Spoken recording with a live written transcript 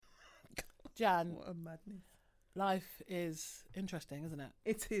Jan, What a madness. life is interesting, isn't it?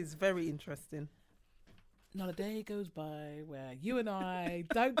 It is very interesting. Not a day goes by where you and I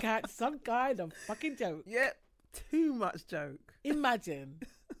don't catch some kind of fucking joke. Yep. Too much joke. Imagine.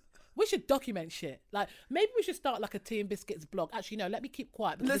 We should document shit. Like, maybe we should start like a Tea and Biscuits blog. Actually, no, let me keep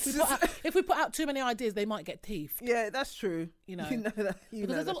quiet. Because if we put out too many ideas, they might get teeth. Yeah, that's true. You know, that.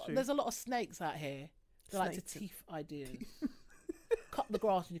 There's a lot of snakes out here that like to teeth ideas. Cut the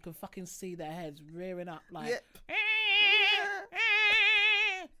grass and you can fucking see their heads rearing up like. Yep.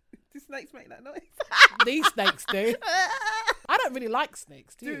 Do snakes make that noise? These snakes do. I don't really like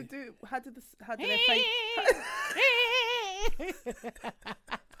snakes, do you? Do. How do they face?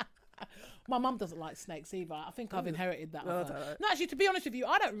 My mum doesn't like snakes either. I think I've inherited that. No, Of her. No, actually, to be honest with you,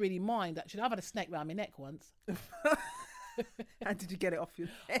 I don't really mind. Actually, I've had a snake around my neck once. How did you get it off your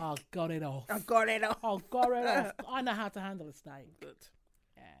neck? I got it off. I got it off. I know how to handle a snake. Good.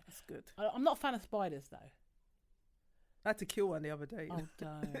 Yeah, That's good. I'm not a fan of spiders though. I had to kill one the other day. Oh,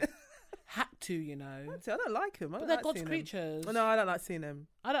 don't. Had to, you know. I don't like them. But they're God's creatures. No, I don't like seeing them.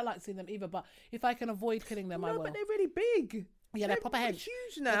 I don't like seeing them either, but if I can avoid killing them, I will. But they're really big. Yeah, they're proper hench.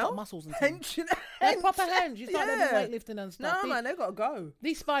 Huge now. They've got muscles and things. Hench. They're proper hench. You start them weightlifting and stuff. No, man, they've got to go.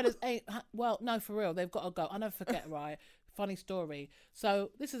 These spiders ain't, well, no, for real. They've got to go. I never forget, right? Funny story.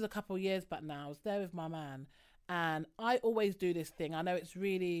 So this is a couple of years back now. I was there with my man and I always do this thing. I know it's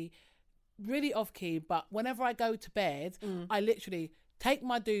really, really off key, but whenever I go to bed, I literally take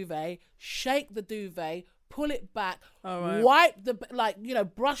my duvet, shake the duvet, pull it back, wipe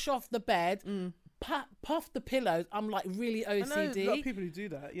the, brush off the bed, puff the pillows. I'm like really OCD. I know a lot of people who do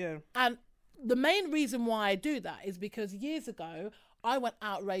that, yeah. And the main reason why I do that is because years ago, I went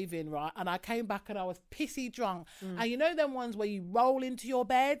out raving, right? And I came back and I was pissy drunk. And you know them ones where you roll into your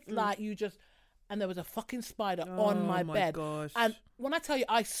bed? Like you just... And there was a fucking spider on my bed. Gosh. And when I tell you,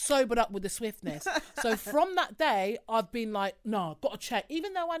 I sobered up with the swiftness. So from that day, I've been like, no, got to check.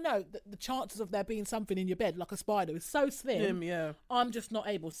 Even though I know that the chances of there being something in your bed, like a spider, is so slim. Yeah. I'm just not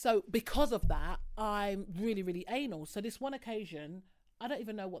able. So because of that, I'm really, really anal. So this one occasion, I don't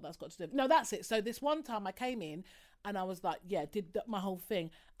even know what that's got to do. No, that's it. So this one time I came in and I was like, did my whole thing.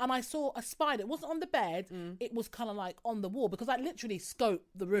 And I saw a spider. It wasn't on the bed. It was kind of like on the wall because I literally scoped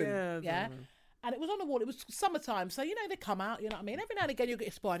the room. Yeah. And it was on the wall. It was summertime. So, they come out, you know what I mean? Every now and again, you'll get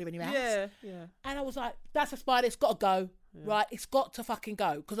a spider in your house. Yeah. And I was like, that's a spider. It's got to go, right? It's got to fucking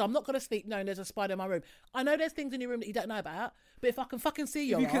go. Because I'm not going to sleep knowing there's a spider in my room. I know there's things in your room that you don't know about. But if I can fucking see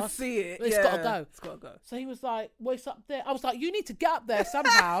your ass, can see it, it's got to go. It's got to go. So he was like, well, it's up there. I was like, you need to get up there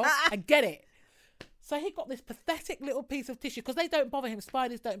somehow and get it. So he got this pathetic little piece of tissue. Because they don't bother him.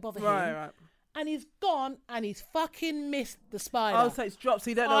 Spiders don't bother him. Right. And he's gone and he's fucking missed the spider. Oh, so it's dropped, so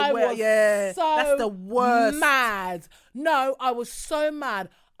you don't know where. Yeah, so that's the worst. Mad. No, I was so mad.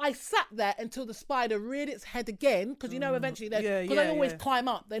 I sat there until the spider reared its head again because eventually they always climb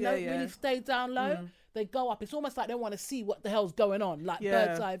up. They don't really stay down low. They go up. It's almost like they want to see what the hell's going on, like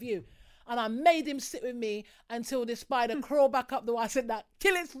bird's eye view. And I made him sit with me until this spider crawled back up the wall. I said, that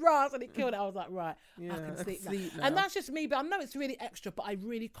kill its ass, and it killed it. I was like, right, I can sleep now. And that's just me, but I know it's really extra, but I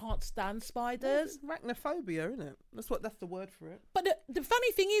really can't stand spiders. It's arachnophobia, isn't it? That's the word for it. But the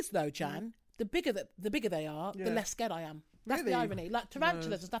funny thing is, though, Jan, the bigger they are, the less scared I am. That's the irony. Like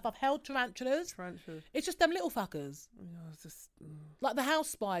tarantulas and stuff. I've held tarantulas. It's just them little fuckers. It's just, like the house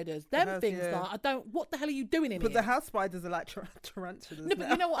spiders. Them things like, I don't... What the hell are you doing in here? But the house spiders are like tarantulas. No, but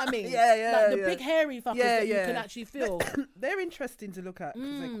you know what I mean? Like the big hairy fuckers that you can actually feel. They're interesting to look at.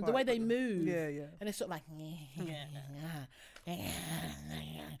 The way they move. Yeah. And it's sort of like...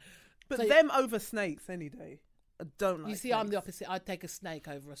 But so, them over snakes any day. I don't like You see, snakes. I'm the opposite. I'd take a snake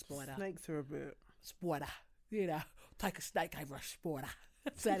over a spider. Snakes are a bit... Spider. Take a snake over a spider.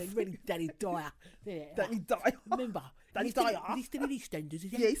 Sounding really Danny Dyer. Yeah. Danny Dyer. Remember? Danny Dyer. Is he still in EastEnders, is he?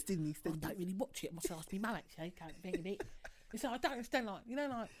 Yeah, he's still in EastEnders. I don't really watch it. I must ask me mum, actually. Can't think of it. So I don't understand, you're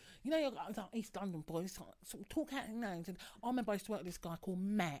like East London boys, sort of talk out in names. And I remember I used to work with this guy called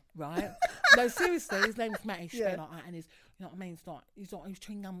Matt, right? No, seriously, his name was Matt. He's straight like that, and he's, you know what I mean? He's like, he was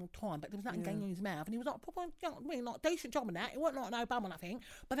chewing gum all the time, but there was nothing going on in his mouth, and he was like, proper, you know what I mean, like decent job in that. It wasn't like no bum or nothing,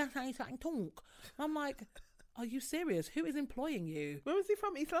 but that's how he's fucking talk. I'm like, are you serious? Who is employing you? Where was he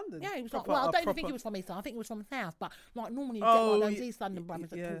from? East London? Yeah, he was proper, like, well, I don't even think he was from East London. I think he was from the South. But like normally you get like those East London brothers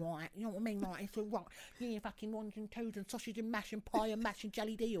that talk like, you know what I mean? Like it's all right. Yeah, fucking ones and twos and sausage and mash and pie and mash and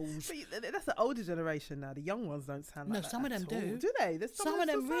jelly deals. But that's the older generation now. The young ones don't sound like that. No, some of them do. Do they? There's some of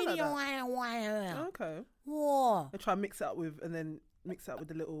them really like okay. Whoa. They try and mix it up with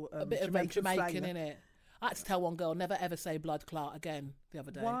the little a bit Jamaican of Jamaican in it. I had to tell one girl, never ever say blood clot again the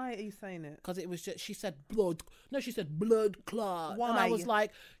other day. Why are you saying it? Because it was just, she said blood. No, she said blood clot. Why? And I was like,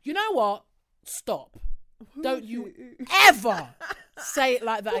 you know what? stop. Don't you ever say it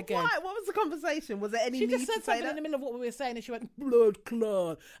like that again. Why? What was the conversation? Was there any She need just said to say something that? in the middle of what we were saying, and she went, blood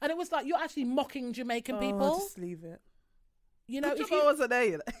clot. And it was like, you're actually mocking Jamaican people. Just leave it. You know, Good job I wasn't there.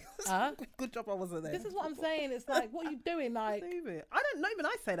 You know. Good job I wasn't there. This is what I'm saying. It's like, what are you doing? Like, leave it. I don't know. Even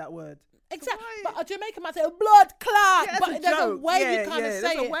I say that word. Exactly. So but a Jamaican might say, blood clot. Yeah, but there's a way you kind of say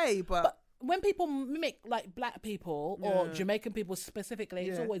there's it. a way, but when people mimic like black people or Jamaican people specifically,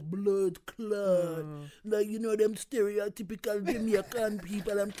 it's always blood clot. Like, you know, them stereotypical Jamaican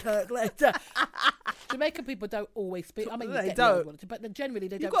people and talk like that. Jamaican people don't always speak. I mean, they don't. But generally,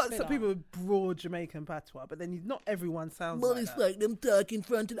 they don't. You've got some people with broad Jamaican patois, but then not everyone sounds like that. It's like them talk in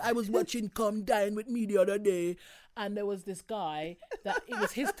front of... I was watching Come Dine With Me the other day, and there was this guy that it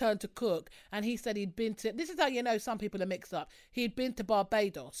was his turn to cook, and he said he'd been to... This is how you know some people are mixed up. He'd been to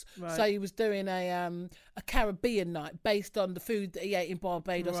Barbados, so he was doing a Caribbean night based on the food that he ate in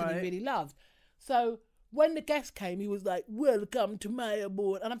Barbados and he really loved. So... when the guest came, he was like, welcome to my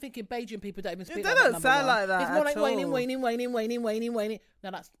abode. And I'm thinking Bajan people don't even speak like that. They don't sound like that. It's more like waining.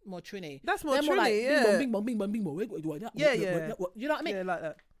 Now that's more Trini. That's more Trini, like, yeah. Bing bong. Yeah. You know what I mean? Yeah, like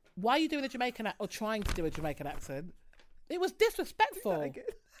that. Why are you doing a Jamaican accent or trying to do a Jamaican accent? It was disrespectful.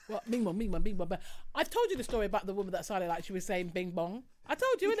 What? Bing bong. I've told you the story about the woman that sounded like she was saying bing bong. I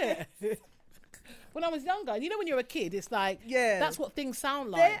told you, innit? When I was younger, you know, when you're a kid, it's like, that's what things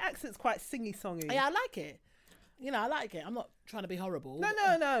sound like. Their accent's quite singy-songy. Yeah, I like it. You know, I like it. I'm not trying to be horrible. No.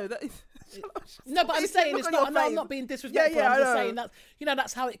 No, but I'm saying it's not. No, I'm not being disrespectful. I'm just saying that, you know,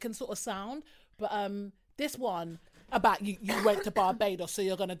 that's how it can sort of sound. But this one about you went to Barbados, so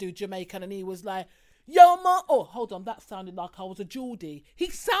you're gonna do Jamaican, and he was like, yo, man. Oh, hold on, that sounded like I was a Geordie. He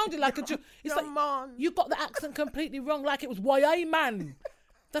sounded like a Geordie. It's like, man, you got the accent completely wrong. Like it was YA man.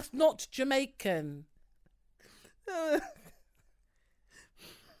 That's not Jamaican.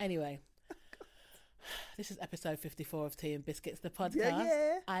 Anyway, this is episode 54 of Tea and Biscuits, the podcast.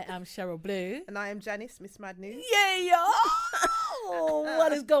 Yeah. I am Cheryl Blue. And I am Janice, Miss Mad News. Yeah.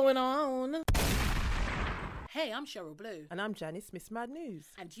 What is going on? Hey, I'm Cheryl Blue. And I'm Janice, Miss Mad News.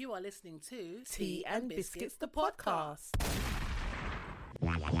 And you are listening to Tea and Biscuits, the podcast.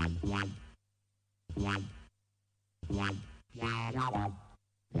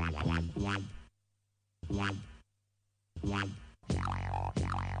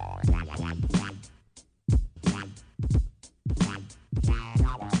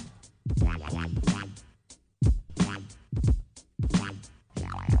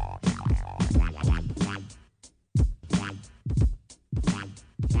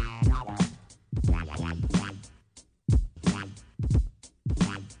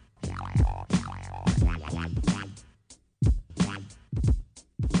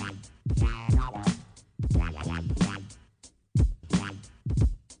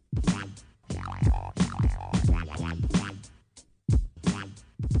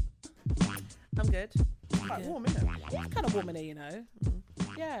 Good. Quite warm, isn't it? It's kind of warm in here, you know.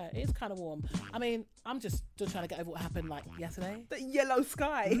 Yeah, it is kind of warm. I mean, I'm just still trying to get over what happened like yesterday. The yellow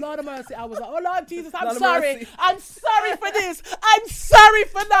sky. Lord of mercy. I was like, oh Lord Jesus, I'm sorry. I'm sorry for this. I'm sorry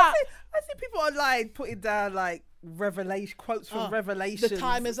for that. I see people online putting down like quotes from Revelation. The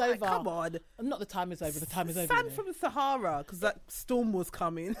time is over. Come on. Not the time is over. The time is over. Sand from the Sahara, because that storm was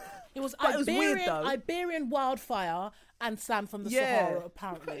coming. It was Iberian, it was weird, though. Iberian wildfire and sand from the Sahara,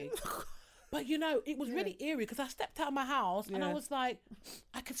 apparently. But, you know, it was really eerie because I stepped out of my house and I was like,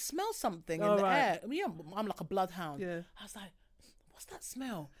 I could smell something in the air. I mean, I'm like a bloodhound. Yeah. I was like, what's that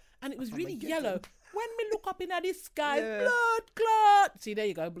smell? And it was really yellow. When we look up in the sky, blood clot. See, there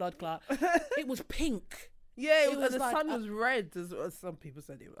you go, blood clot. It was pink. Yeah, it was the like, sun was red, as some people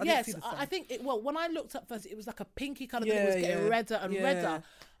said it. I think when I looked up first, it was like a pinky colour, then it was getting redder and redder.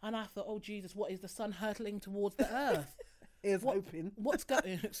 And I thought, oh, Jesus, what is the sun hurtling towards the earth? Ears open. What's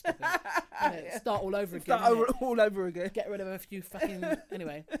going on? Start all over again. All over again. Get rid of a few fucking...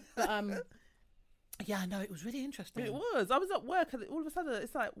 Anyway. But, yeah, no, it was really interesting. It was. I was at work and all of a sudden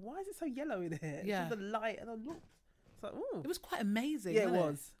it's like, why is it so yellow in here? Yeah. It's the light and I looked. It's like, ooh. It was quite amazing. Yeah, it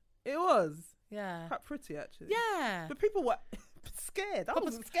was. It was. Yeah. Quite pretty, actually. Yeah. But people were scared. I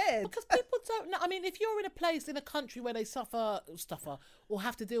wasn't scared. Because people don't know. I mean, if you're in a place, in a country where they suffer or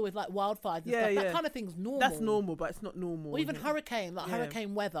have to deal with like wildfires and stuff, that kind of thing's normal. That's normal, but it's not normal. Or even hurricane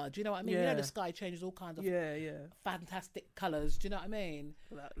weather. Do you know what I mean? You know, the sky changes all kinds of fantastic colours. Do you know what I mean?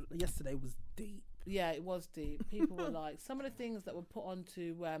 Yesterday was deep. Yeah, it was deep. People were like, some of the things that were put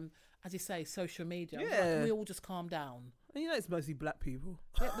onto, as you say, social media. Yeah. Like, can we all just calm down? And it's mostly black people.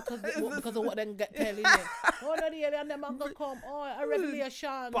 Yeah, because of what they get telling you. Oh, no, and them man gonna come. Oh, a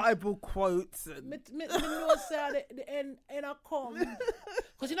revelation. Bible quotes. Me know say the end I come.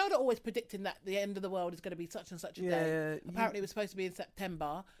 Because they're always predicting that the end of the world is going to be such and such a day. Apparently it was supposed to be in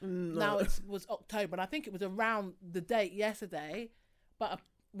September. Now it was October. And I think it was around the date yesterday. But,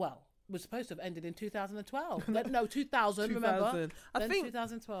 it was supposed to have ended in 2012. No, 2000, remember? I think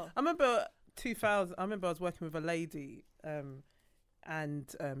 2012. I remember 2000. I remember I was working with a lady,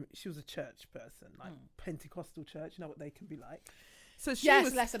 and she was a church person, like Pentecostal church. You know what they can be like. So she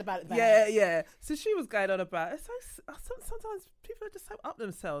was lesson about it. Yeah. So she was going on about it. So sometimes people are just so up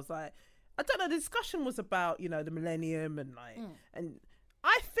themselves. Like, I don't know. The discussion was about the millennium and and.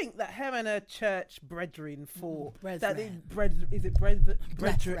 I think that her and her church brethren thought that brethren.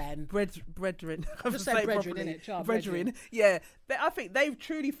 Just say brethren, innit? Brethren. Yeah. I think they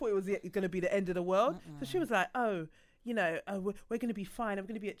truly thought it was going to be the end of the world. So she was like, we're going to be fine. I'm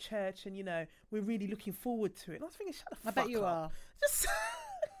going to be at church and, we're really looking forward to it. And I was thinking, shut the fuck up. I bet you are. Just...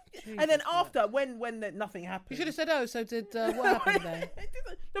 And then after, when nothing happened... You should have said, so did what happened then?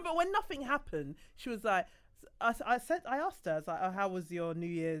 No, but when nothing happened, she was like... I asked her, I was like, how was your New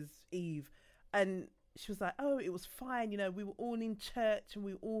Year's Eve? And she was like, it was fine. We were all in church and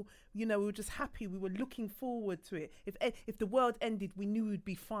we were all, we were just happy. We were looking forward to it. If the world ended, we knew we'd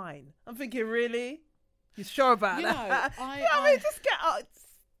be fine. I'm thinking, really? You sure about that? I mean, just get up.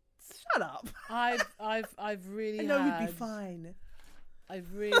 Shut up. I've really I know we'd be fine.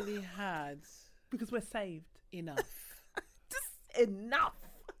 I've really had... Because we're saved. Enough. Just enough.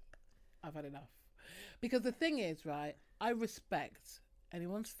 I've had enough. Because the thing is, right, I respect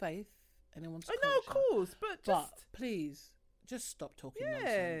anyone's faith, anyone's culture. I know, of course, but please, just stop talking nonsense.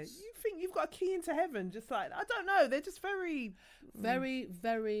 Yeah, you think you've got a key into heaven, just like, I don't know, they're just very... Very,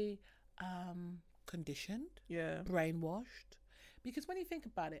 very conditioned. Yeah. Brainwashed. Because when you think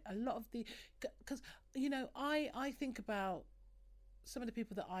about it, a lot of the... Because, I think about some of the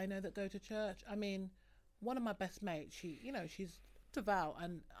people that I know that go to church. I mean, one of my best mates, she's... devout,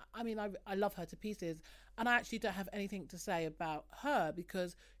 and I mean I love her to pieces, and I actually don't have anything to say about her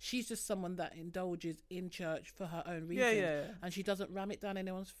because she's just someone that indulges in church for her own reasons, and she doesn't ram it down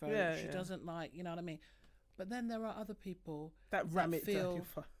anyone's throat. She doesn't you know what I mean. But then there are other people that ram it feel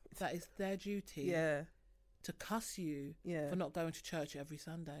down that it's their duty to cuss you for not going to church every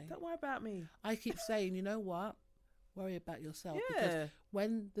Sunday. Don't worry about me. I keep saying, you know what, worry about yourself, because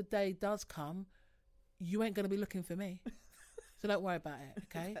when the day does come, you ain't going to be looking for me. So don't worry about it,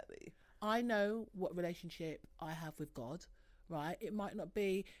 okay? Exactly. I know what relationship I have with God, right? It might not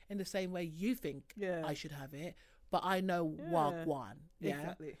be in the same way you think I should have it, but I know Wagwan. Yeah,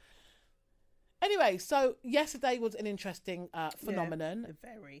 exactly. Anyway, so yesterday was an interesting phenomenon.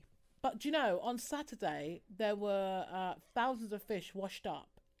 Yeah, very. But on Saturday, there were thousands of fish washed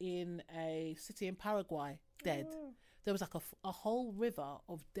up in a city in Paraguay, dead. Oh. There was like a whole river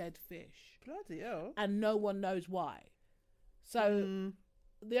of dead fish. Bloody hell. And no one knows why. So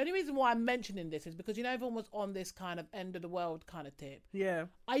the only reason why I'm mentioning this is because everyone was on this kind of end of the world kind of tip. Yeah.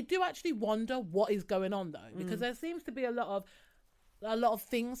 I do actually wonder what is going on though, because there seems to be a lot of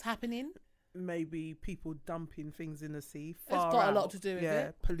things happening. Maybe people dumping things in the sea. It's got a lot to do with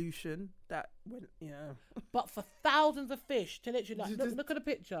it. Pollution that went. But for thousands of fish to literally look at the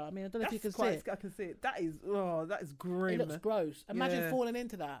picture. I mean, I don't know if you can see it. I can see it. That is grim. It looks gross. Imagine falling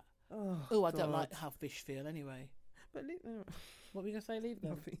into that. Oh, I don't like how fish feel anyway. But what were you going to say? Leave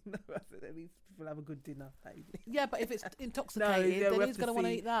them? Nothing. No, I said at least people have a good dinner. Yeah, but if it's intoxicated, then who's going to want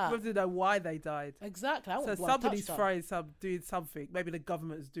to eat that? We have to know why they died. Exactly. So somebody's doing something. Maybe the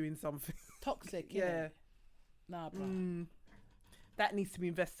government is doing something. Toxic, yeah. Nah, bro. That needs to be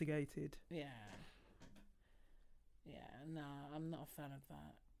investigated. Yeah. Yeah, nah, I'm not a fan of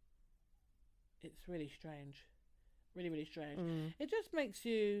that. It's really strange. Really, really strange. It just makes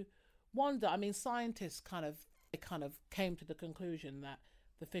you wonder. I mean, scientists kind of came to the conclusion that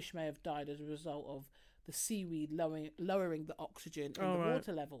the fish may have died as a result of the seaweed lowering the oxygen in the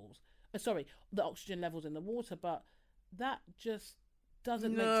water levels. The oxygen levels in the water, but that just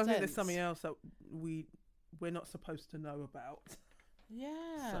doesn't make sense. I think there's something else that we're not supposed to know about.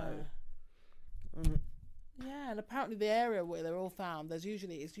 Yeah. So. Yeah, and apparently the area where they're all found, it's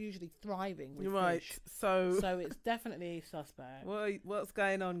usually thriving with fish. So it's definitely suspect. What's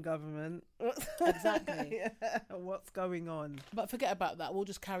going on, government? Exactly. What's going on? But forget about that. We'll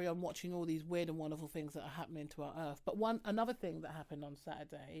just carry on watching all these weird and wonderful things that are happening to our Earth. But another thing that happened on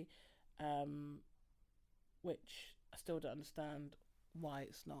Saturday, which I still don't understand why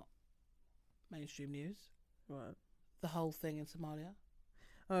it's not mainstream news. Right. The whole thing in Somalia.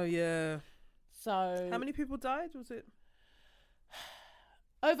 Oh yeah. So how many people died? Was it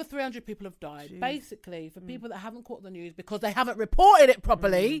Over 300 people have died. Jeez. Basically, for people that haven't caught the news because they haven't reported it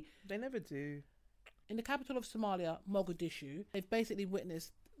properly. They never do. In the capital of Somalia, Mogadishu, they've basically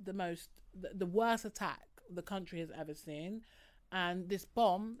witnessed the worst attack the country has ever seen. And this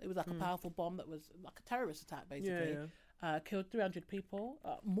bomb, it was like a powerful bomb that was like a terrorist attack, basically. Killed 300 people,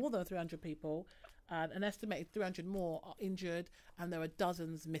 more than 300 people. And an estimated 300 more are injured, and there are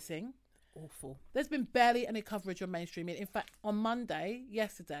dozens missing. Awful. There's been barely any coverage on mainstream media. In fact, on Monday,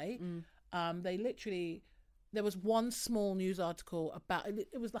 yesterday, there was one small news article about it.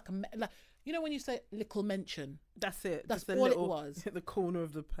 It was like you know when you say little mention. That's it. That's all it was. At the corner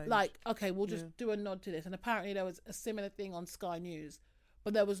of the page. Like, okay, we'll just do a nod to this. And apparently there was a similar thing on Sky News,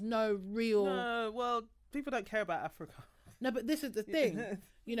 but there was no real. No, well, people don't care about Africa. No, but this is the thing.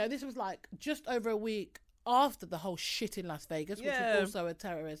 You know, this was like just over a week after the whole shit in Las Vegas, which was also a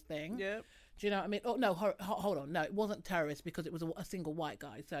terrorist thing. Yeah. Do you know what I mean? Oh, no, hold on. No, it wasn't terrorist because it was a single white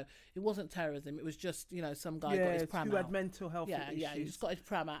guy. So it wasn't terrorism. It was just, you know, some guy got his pram out. Who had mental health issues. Yeah, he just got his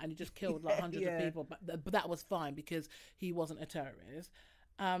pram out and he just killed like hundreds of people. But that was fine because he wasn't a terrorist.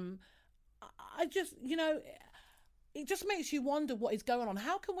 I just, you know, it just makes you wonder what is going on.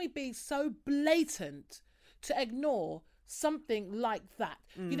 How can we be so blatant to ignore something like that?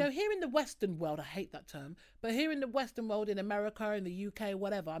 You know, here in the Western world, I hate that term, but here in the Western world, in America, in the UK,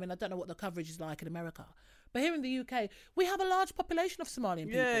 whatever, I mean, I don't know what the coverage is like in America, but here in the UK, we have a large population of Somalian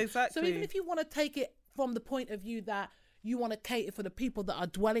people. Yeah, exactly. So even if you want to take it from the point of view that you want to cater for the people that are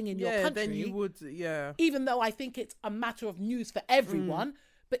dwelling in your country, then you would, even though I think it's a matter of news for everyone,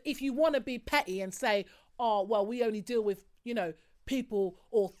 but if you want to be petty and say, oh, well, we only deal with, you know, people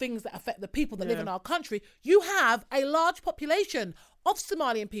or things that affect the people that live in our country, you have a large population of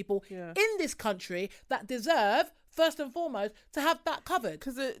Somalian people in this country that deserve, first and foremost, to have that covered.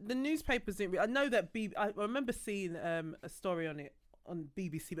 Because the newspapers didn't. I know that I remember seeing a story on it on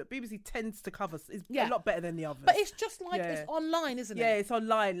BBC, but BBC tends to cover it's a lot better than the others. But it's just like it's online, isn't it? Yeah, it's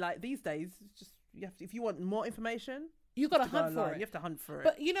online. Like these days, it's just you have to, if you want more information, you got to hunt for it. You have to hunt for it.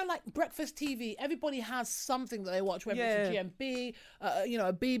 But you know, like breakfast TV, everybody has something that they watch, whether it's a GMB, you know,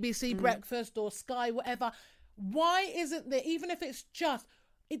 a BBC breakfast or Sky, whatever. Why isn't there, even if it's just,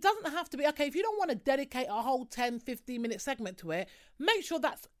 it doesn't have to be, okay, if you don't want to dedicate a whole 10, 15-minute segment to it, make sure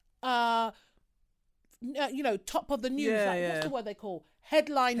that's, you know, top of the news. What's the word they call?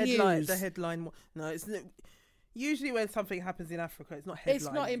 Headline news. The headline. No, it's usually when something happens in Africa, it's not headline. It's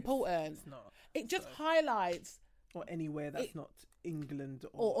not important. It's not. It just highlights. Or anywhere that's not England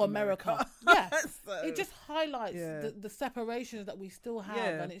or America. Yeah. It just highlights the separations that we still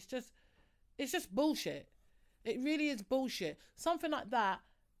have. And it's just bullshit. It really is bullshit. Something like that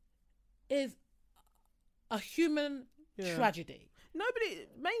is a human tragedy. Nobody,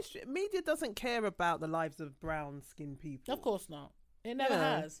 mainstream media doesn't care about the lives of brown skinned people. Of course not. It never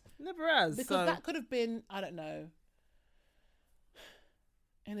has. Never has. Because that could have been, I don't know,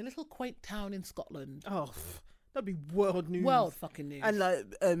 in a little quaint town in Scotland. Oh, that'd be world news. World fucking news. And like,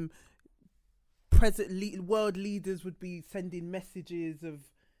 world leaders would be sending messages of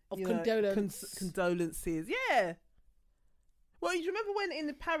condolences. Yeah. Well, you remember when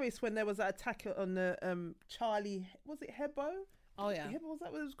in Paris when there was that attack on the Charlie, was it Hebdo? Oh yeah. Hebdo, was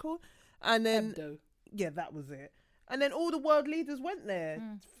that what it was called? And then Hebdo. That was it. And then all the world leaders went there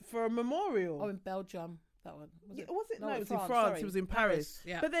for a memorial. Oh, in Belgium. That one. Was it? No, it was in France. Sorry. It was in Paris.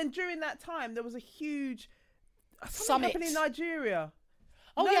 Yeah. But then during that time, there was a huge summit happened in Nigeria.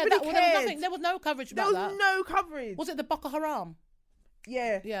 Oh, there was no coverage about that. There was no coverage. Was it the Boko Haram?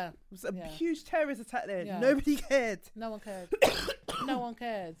 Yeah. Yeah. It was a huge terrorist attack there. Yeah. Nobody cared. No one cared. No one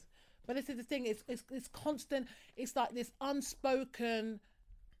cared. But this is the thing. It's constant. It's like this unspoken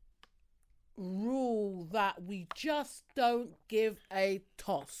rule that we just don't give a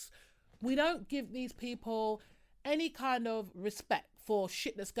toss. We don't give these people any kind of respect for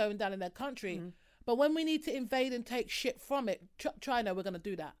shit that's going down in their country. But when we need to invade and take shit from it, China, we're going to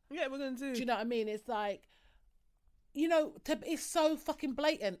do that. Yeah, we're going to do. Do you know what I mean? It's like, you know, it's so fucking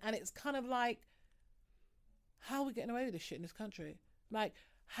blatant. And it's kind of like, how are we getting away with this shit in this country? Like,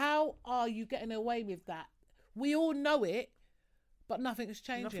 how are you getting away with that? We all know it, but nothing is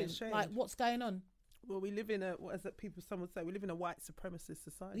changing. Nothing's changed. Like, what's going on? Well, we live in some would say, we live in a white supremacist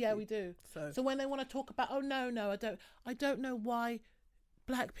society. Yeah, we do. So when they want to talk about, oh no, I don't know why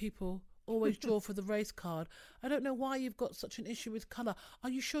black people always draw for the race card. I don't know why you've got such an issue with colour. Are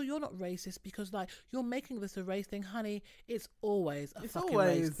you sure you're not racist? Because like you're making this a race thing, honey. It's always a fucking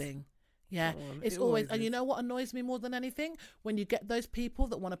race thing. Yeah, it's always. And you know what annoys me more than anything? When you get those people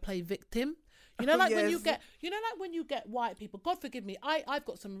that want to play victim. You know, like when you get white people. God forgive me. I've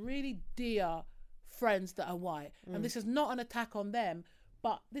got some really dear friends that are white, and this is not an attack on them,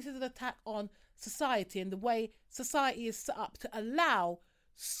 but this is an attack on society and the way society is set up to allow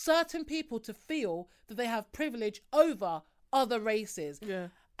certain people to feel that they have privilege over other races. Yeah.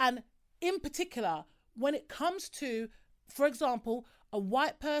 And in particular, when it comes to, for example, a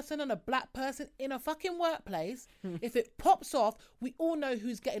white person and a black person in a fucking workplace, if it pops off, we all know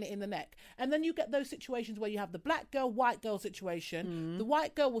who's getting it in the neck. And then you get those situations where you have the black girl, white girl situation. The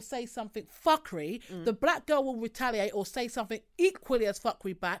white girl will say something fuckery. The black girl will retaliate or say something equally as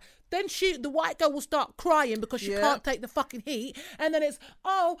fuckery back. Then the white girl will start crying because she can't take the fucking heat. And then it's,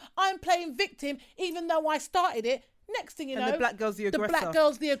 oh, I'm playing victim even though I started it. Next thing you know, the black girl's the aggressor. The black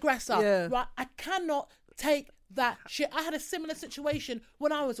girl's the aggressor. Yeah. Right? I cannot take that shit. I had a similar situation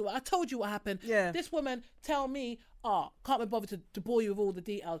when I told you what happened. Yeah. This woman tell me, can't be bothered to bore you with all the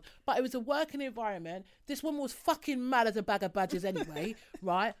details, but it was a working environment. This woman was fucking mad as a bag of badgers anyway,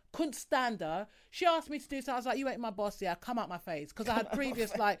 right? Couldn't stand her. She asked me to do something. I was like, you ain't my boss, yeah, come out my face. Because I had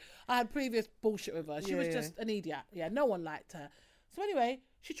previous bullshit with her. She was just an idiot. Yeah, no one liked her. So anyway,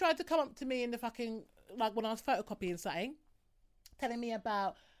 she tried to come up to me in the fucking, like when I was photocopying something, telling me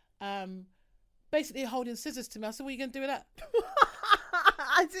about, basically holding scissors to me. I said, what are you going to do with that?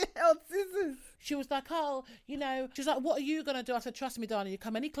 I did hold scissors. She was like, she's like, what are you going to do? I said, trust me, darling, you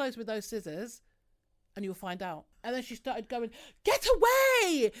come any close with those scissors and you'll find out. And then she started going, get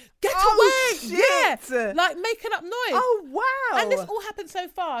away! Get away! Shit. Yeah! Like making up noise. Oh, wow. And this all happened so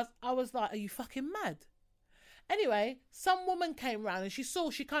fast. I was like, are you fucking mad? Anyway, some woman came round and she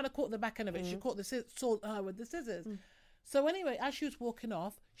kind of caught the back end of it. She caught saw her with the scissors. So anyway, as she was walking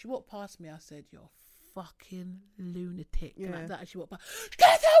off, she walked past me. I said, you're fucking lunatic. Yeah. Like that. And she walked past,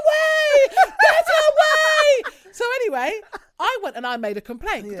 get away! Get away! So anyway, I went and I made a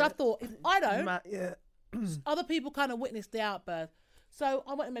complaint because I thought, if I don't, other people kind of witnessed the outburst. So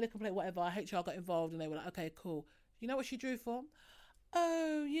I went and made a complaint, whatever. HR got involved and they were like, okay, cool. You know what she drew for?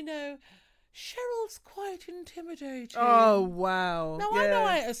 Oh, Cheryl's quite intimidating. Oh, wow. Now, I know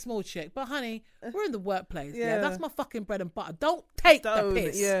I ain't a small chick, but honey, we're in the workplace. Yeah. That's my fucking bread and butter. Don't take the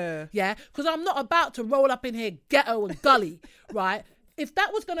piss. Yeah. Yeah? Because I'm not about to roll up in here ghetto and gully, right? If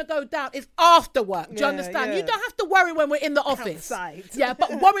that was going to go down, it's after work. Do you understand? You don't have to worry when we're in the office. Outside. Yeah,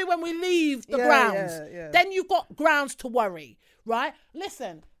 but worry when we leave the grounds. Yeah. Then you've got grounds to worry, right?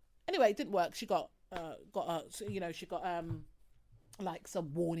 Listen. Anyway, it didn't work. She got like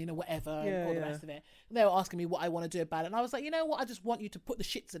some warning or whatever and all the rest of it. They were asking me what I want to do about it. And I was like, you know what? I just want you to put the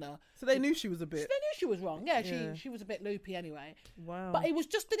shits in her. So they knew she was a bit... They knew she was wrong. Yeah, she was a bit loopy anyway. Wow. But it was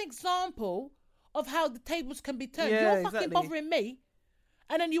just an example of how the tables can be turned. Yeah, You're fucking bothering me.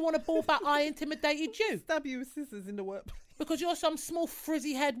 And then you want to ball back, I intimidated you. Stab you with scissors in the workplace. Because you're some small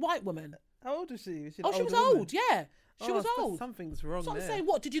frizzy-haired white woman. How old is she? She was old, yeah. She was old. Something's wrong there. So I'm saying,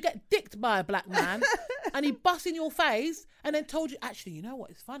 what, did you get dicked by a black man and he bust in your face and then told you, actually, you know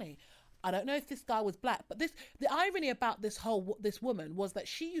what, it's funny. I don't know if this guy was black, but the irony about this woman was that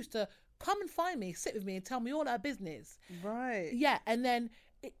she used to come and find me, sit with me and tell me all her business. Right. Yeah, and then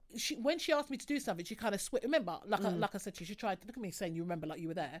when she asked me to do something, she kind of switched. Remember, like I said to you, she tried to look at me saying, you remember like you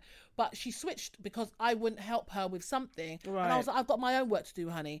were there. But she switched because I wouldn't help her with something. Right. And I was like, I've got my own work to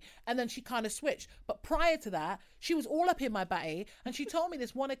do, honey. And then she kind of switched. But prior to that, she was all up in my batty. And she told me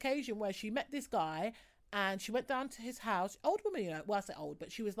this one occasion where she met this guy and she went down to his house. Old woman, well, I say old,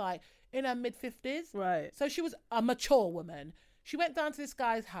 but she was like in her mid-50s. Right. So she was a mature woman. She went down to this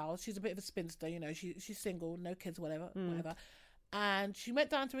guy's house. She's a bit of a spinster, she's single, no kids, whatever. And she went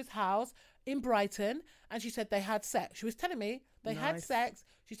down to his house in Brighton and she said they had sex. She was telling me they had sex.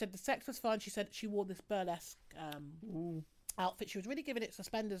 She said the sex was fun. She said she wore this burlesque outfit. She was really giving it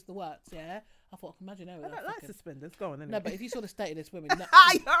suspenders the works, yeah? I thought, imagine her. I don't like suspenders. Go on, anyway. No, but if you saw the state of this woman...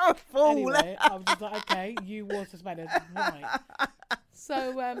 You're a fool. Anyway, I was just like, okay, you wore suspenders. Right.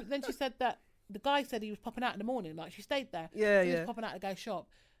 So then she said that the guy said he was popping out in the morning. Like, she stayed there. Yeah, he was popping out of the guy's shop.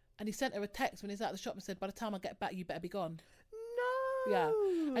 And he sent her a text when he's out of the shop and said, by the time I get back, you better be gone. Yeah,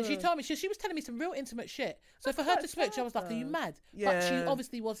 and she told me she was telling me some real intimate shit. So for her to switch, I was like, "Are you mad?" Yeah, but she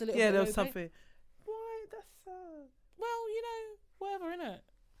obviously was a little. Yeah, bit there was loopy. something. Why? That's sad. Well, whatever, innit?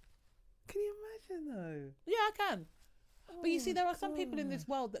 Can you imagine though? Yeah, I can. But you see, there are some people in this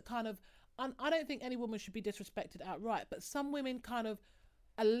world that kind of, and I don't think any woman should be disrespected outright, but some women kind of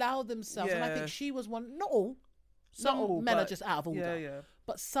allow themselves, and I think she was one. Not all. Some men are just out of order. Yeah.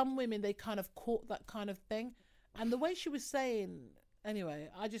 But some women, they kind of caught that kind of thing, and the way she was saying. Anyway,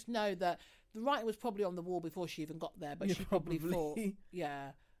 I just know that the writing was probably on the wall before she even got there, but she probably thought,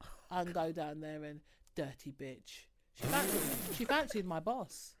 yeah, I can go down there and dirty bitch. She fancied my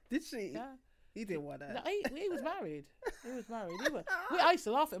boss. Did she? Yeah. He didn't want that. No, he was married. He was married. I used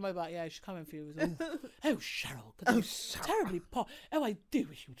to laugh at him about, she's coming for you. Oh, Cheryl. Cheryl. Terribly I do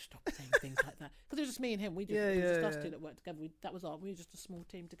wish you would stop saying things like that. Because it was just me and him. It was just us two that worked together. We were just a small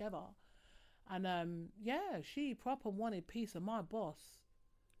team together. And, she proper wanted piece of my boss.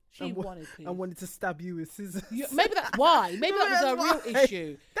 She wanted peace. And wanted to stab you with scissors. Maybe that's why. Maybe that was a real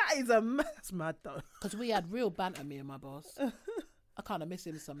issue. That's mad though. Because we had real banter, me and my boss. I kind of miss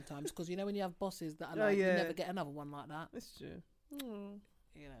him sometimes because, when you have bosses that are like, you never get another one like that. That's true.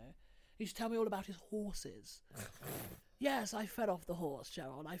 He used to tell me all about his horses. Yes, I fed off the horse,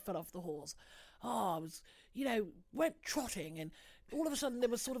 Cheryl. I fed off the horse. I was, went trotting and all of a sudden there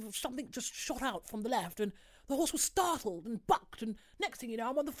was sort of something just shot out from the left and the horse was startled and bucked and next thing you know,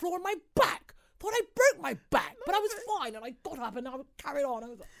 I'm on the floor on my back. Thought I broke my back, but I was fine and I got up and I carried on. I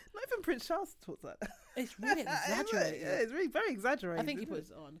was like, not even Prince Charles talks like that. It's really exaggerated. It's really very exaggerated. I think he puts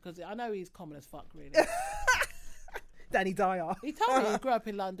it on because I know he's common as fuck, really. Danny Dyer. He told me he grew up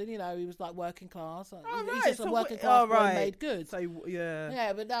in London, he was like working class. He's just a working class boy made good. So, yeah.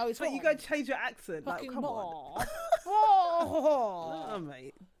 Yeah, but now he's But you go change your accent. Fucking come on. Oh,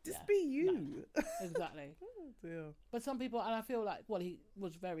 mate. Just be you. No. Exactly. Yeah. But some people, and I feel like, he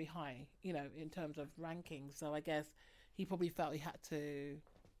was very high, in terms of rankings. So I guess he probably felt he had to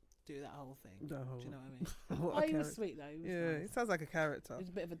do that whole thing. Do you know what I mean? He was sweet though. He was nice. He sounds like a character. He's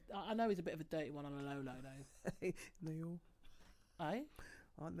a bit of I know he's a bit of a dirty one on a low though. They all. Eh?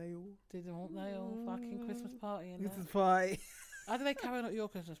 Aren't they all? Aren't they all fucking Christmas party? Christmas party. How do they carry on at your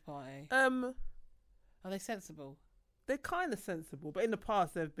Christmas party? Are they sensible? They're kind of sensible, but in the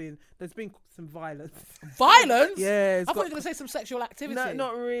past there's been some violence. Violence? Yeah. I thought you were going to say some sexual activity. No,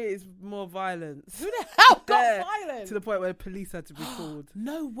 not really. It's more violence. Who the hell got violence? To the point where the police had to be called.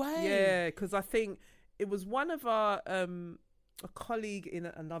 No way. Yeah, because I think it was one of our a colleague in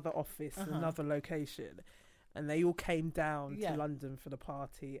another office, another location, and they all came down to London for the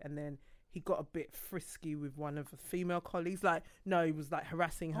party, and then he got a bit frisky with one of the female colleagues. He was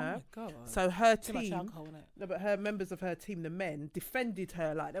harassing her. Oh my God. So her Too team, much alcohol in it. no, but her members of her team, the men, defended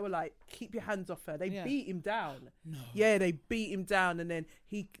her. They were like, keep your hands off her. They beat him down. No. Yeah, they beat him down, and then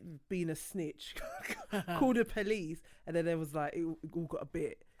he, being a snitch, called the police, and then there was it all got a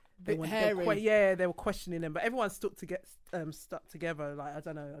bit. They were questioning them, but everyone stuck together. I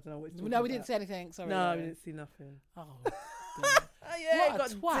don't know what it's talking about. We didn't say anything. Sorry. No, we didn't see nothing. Oh. It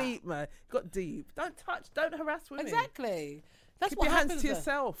got deep, man. Got deep. Don't harass women. Exactly. That's Keep what your hands happens to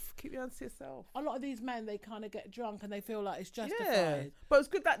yourself. Keep your hands to yourself. A lot of these men, they kind of get drunk and they feel like it's justified. Yeah, but it's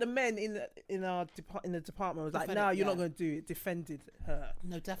good that the men in the department was like, "No, you're not going to do it." Defended her.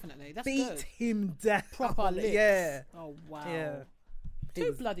 No, definitely. That's beat good. him down. Proper lips. Yeah. Oh wow. Yeah.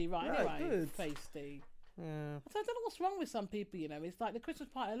 Too bloody right. Anyway, good. Feisty. Yeah. So I don't know what's wrong with some people. It's like the Christmas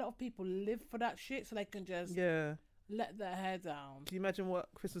party. A lot of people live for that shit, so they can just let their hair down. Can you imagine what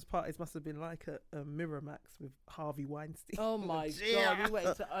Christmas parties must have been like at Miramax with Harvey Weinstein? Oh my God, we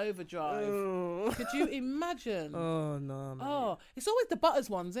went to overdrive. Oh. Could you imagine? Oh no. Mate. Oh, it's always the Butters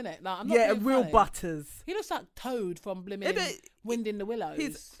ones, isn't it? I'm not being real funny. Butters. He looks like Toad from Blimmin' Wind in the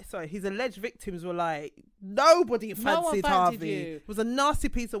Willows. His alleged victims were like, nobody fancied Harvey. You. It was a nasty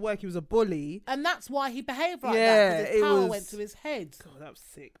piece of work. He was a bully. And that's why he behaved like that, because his power went to his head. God, that was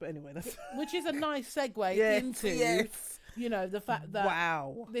sick. But anyway, which is a nice segue into, the fact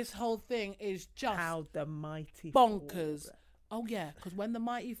that this whole thing is just how the mighty bonkers. Fall. Oh, yeah, because when the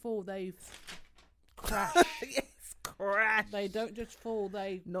mighty fall, they crash. Yes, crash. They don't just fall,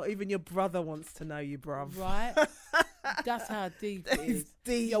 they... Not even your brother wants to know you, bruv. Right? That's how deep it is.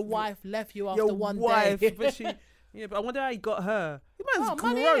 Deep. Your wife left you after one day. But but I wonder how he got her. The man's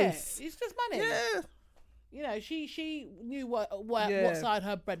money, gross. It's just money. Yeah. She knew what side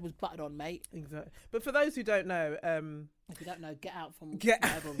her bread was buttered on, mate. Exactly. But for those who don't know, if you don't know, get out from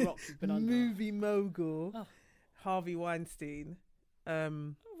whatever rocks you've been under. Movie mogul Harvey Weinstein.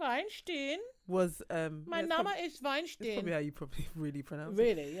 Weinstein was my name is Weinstein. That's probably how you probably really pronounce it.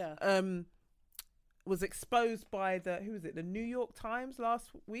 Really, yeah. Was exposed by the New York Times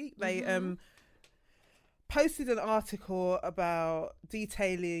last week. They posted an article about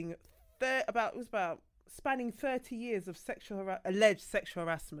detailing about spanning 30 years of alleged sexual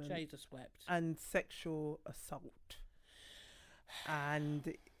harassment, Jesus wept, and sexual assault,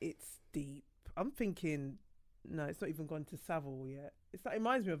 and it's deep. I'm thinking, no, it's not even gone to Savile yet. It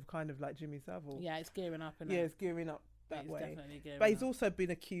reminds me of kind of like Jimmy Savile. Yeah, it's gearing up. It's gearing up that way. But he's also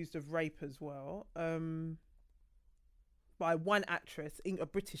been accused of rape as well, by one actress, a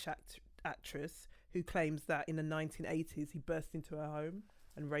British actress, who claims that in the 1980s he burst into her home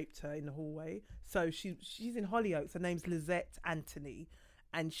and raped her in the hallway. So she's in Hollyoaks. Her name's Lizette Anthony,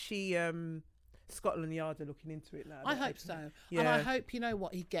 and she Scotland Yard are looking into it now. I hope so. Yeah. And I hope, you know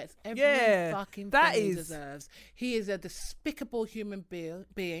what, he gets every fucking that thing he deserves. He is a despicable human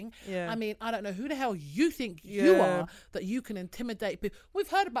being. Yeah. I mean, I don't know who the hell you think you are that you can intimidate people. We've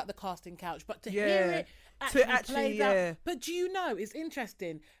heard about the casting couch, but to hear it actually played out. But do you know, it's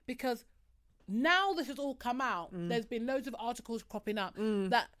interesting because now this has all come out. There's been loads of articles cropping up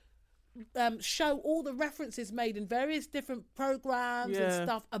that show all the references made in various different programs and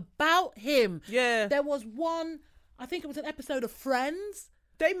stuff about him. Yeah. There was one, I think it was an episode of Friends.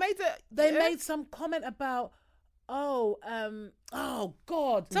 They made made some comment about, something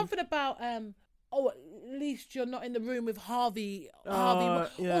about, at least you're not in the room with Harvey or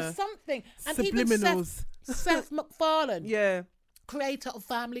something. And Subliminals. Even Seth MacFarlane, creator of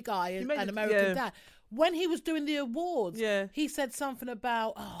Family Guy and American Dad, when he was doing the awards, he said something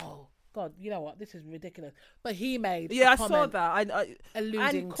about, God, you know what? This is ridiculous. But he made I saw that. Alluding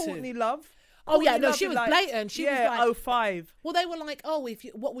and Courtney to Love. She was blatant. She was like, 05. Well, they were like,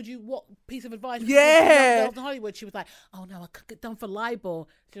 what piece of advice would you give girls in Hollywood? She was like, oh no, I could get done for libel.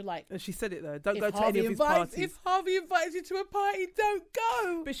 She was like, and she said it though. Don't go to any of his parties. If Harvey invites you to a party, don't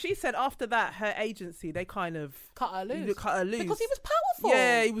go. But she said after that, her agency, they kind of cut her loose because he was powerful.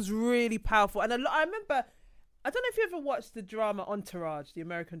 Yeah, he was really powerful. And I remember. I don't know if you ever watched the drama Entourage, the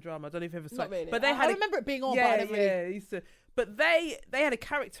American drama. I don't know if you ever saw it. Not really. But I remember it being on, but I never really... used to. But they had a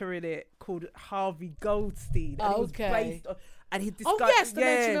character in it called Harvey Goldstein. And he was based on, and he the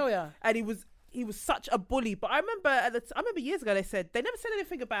name's familiar. And he was such a bully. But I remember years ago they never said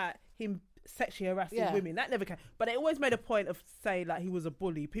anything about him sexually harassing women. That never came. But they always made a point of saying like he was a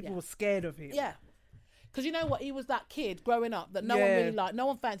bully. People were scared of him. Yeah. Because you know what? He was that kid growing up that no one really liked. No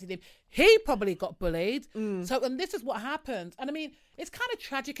one fancied him. He probably got bullied. So, and this is what happened. And I mean, it's kind of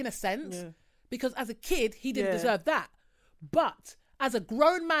tragic in a sense because as a kid, he didn't deserve that. But as a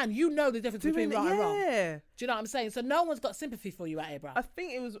grown man, you know the difference between right and wrong. Do you know what I'm saying? So no one's got sympathy for you out here, bro. I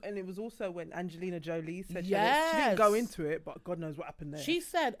think it was also when Angelina Jolie said she didn't go into it, but God knows what happened there. She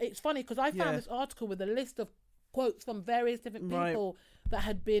said, it's funny because I found this article with a list of quotes from various different people that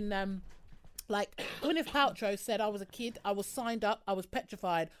had been... like Gwyneth Paltrow said, I was a kid, I was signed up, I was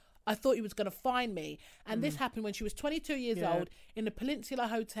petrified, I thought he was going to find me. And this happened when she was 22 years old in the Peninsula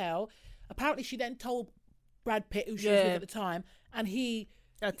Hotel. Apparently she then told Brad Pitt, who she was with at the time, and he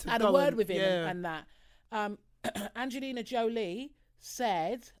had a word with him and that. Angelina Jolie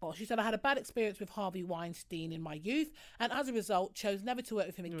said, she said, I had a bad experience with Harvey Weinstein in my youth and as a result chose never to work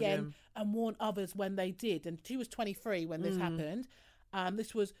with him again and warned others when they did. And she was 23 when this happened.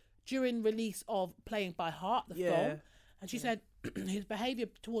 This was during release of Playing by Heart, the film. And she said his behaviour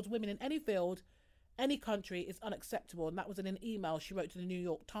towards women in any field, any country is unacceptable. And that was in an email she wrote to the New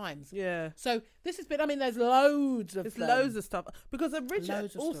York Times. Yeah. So this has been, I mean, there's loads of stuff. Because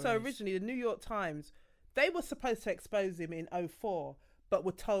originally the New York Times, they were supposed to expose him in 2004, but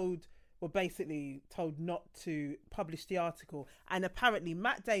were basically told not to publish the article. And apparently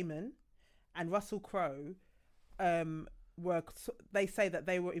Matt Damon and Russell Crowe, they say that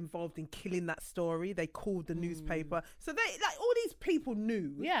they were involved in killing that story. They called the newspaper, so they all these people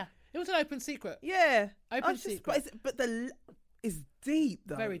knew. Yeah, it was an open secret. Yeah, open secret. But it's deep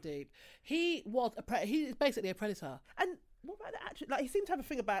though. Very deep. He is basically a predator. And what about the actress? Like he seemed to have a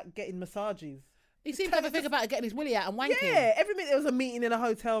thing about getting massages. He seemed to have a thing about getting his willy out and wanking. Yeah, every minute there was a meeting in a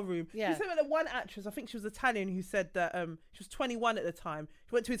hotel room. Yeah. You said that one actress, I think she was Italian, who said that she was 21 at the time.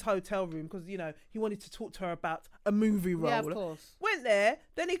 She went to his hotel room because, you know, he wanted to talk to her about a movie role. Yeah, of course. Went there,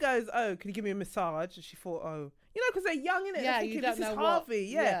 then he goes, oh, can you give me a massage? And she thought, oh, you know, because they're young, innit? Yeah, you don't know this is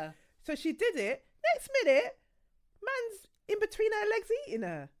Harvey. Yeah. So she did it. Next minute, man's in between her legs eating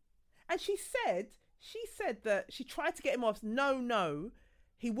her. And she said that she tried to get him off. No.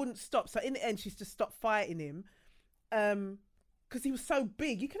 He wouldn't stop. So in the end, she's just stopped fighting him because he was so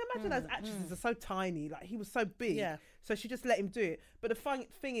big. You can imagine those actresses are so tiny. Like he was so big. Yeah. So she just let him do it. But the fun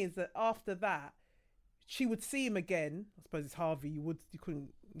thing is that after that, she would see him again. I suppose it's Harvey. You would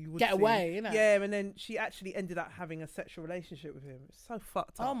get away, you know. Yeah, and then she actually ended up having a sexual relationship with him. It's so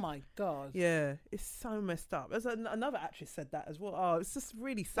fucked up. Oh my God. Yeah, it's so messed up. There's another actress said that as well. Oh, it's just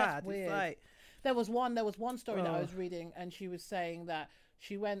really sad. That's weird. It's like, there was one story that I was reading, and she was saying that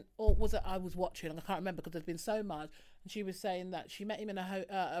she went, or was it I was watching? I can't remember because there's been so much. And she was saying that she met him in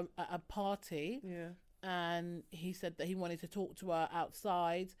a party. Yeah. And he said that he wanted to talk to her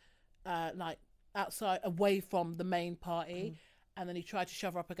outside, outside away from the main party. And then he tried to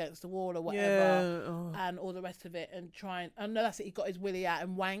shove her up against the wall or whatever, and all the rest of it, and that's it. He got his willy out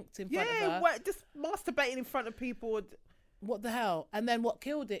and wanked in front of her. Just masturbating in front of people. What the hell? And then what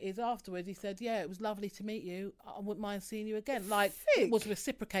killed it is afterwards he said, yeah, it was lovely to meet you. I wouldn't mind seeing you again. Like, it was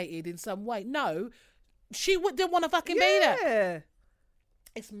reciprocated in some way. No, she didn't want to fucking be there.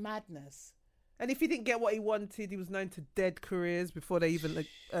 It's madness. And if he didn't get what he wanted, he was known to dead careers before they even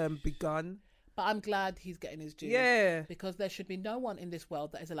begun. But I'm glad he's getting his due. Yeah. Because there should be no one in this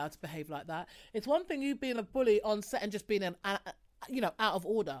world that is allowed to behave like that. It's one thing you being a bully on set and just being out of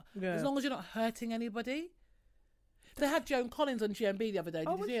order. Yeah. As long as you're not hurting anybody. They had Joan Collins on GMB the other day.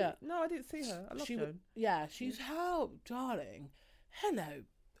 Did you see her? No, I didn't see her. I love Joan. Yeah, she's darling. Hello,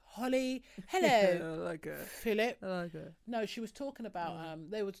 Holly. Hello. I like her. Philip. I like her. No, she was talking about,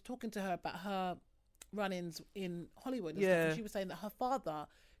 they were talking to her about her run-ins in Hollywood and stuff. And she was saying that her father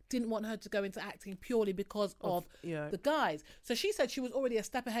didn't want her to go into acting purely because of the guys. So she said she was already a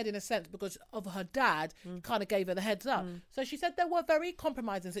step ahead in a sense because of her dad kind of gave her the heads up. So she said there were very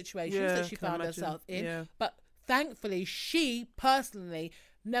compromising situations that she found herself in. But thankfully, she personally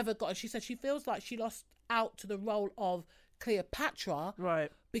never got. She said she feels like she lost out to the role of Cleopatra,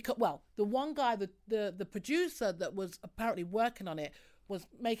 right? Because the one guy, the producer that was apparently working on it, was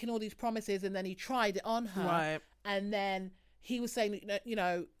making all these promises, and then he tried it on her, right? And then he was saying,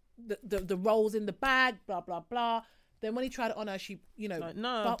 the roles in the bag, blah blah blah. Then when he tried it on her, she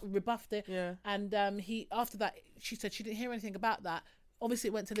rebuffed it, And he after that, she said she didn't hear anything about that. Obviously,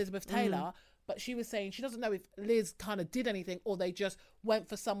 it went to Elizabeth Taylor. But she was saying she doesn't know if Liz kind of did anything or they just went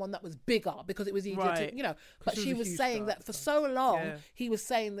for someone that was bigger because it was easier to, But she was saying that for so long, he was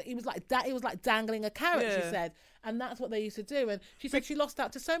saying that he was like dangling a carrot, she said. And that's what they used to do. And she said she lost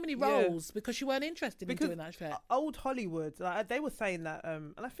out to so many roles because she weren't interested in doing that shit. Old Hollywood, they were saying that,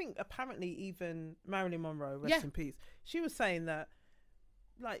 and I think apparently even Marilyn Monroe, rest in peace, she was saying that,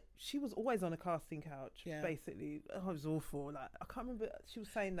 like, she was always on a casting couch, basically. It was awful. Like, I can't remember. She was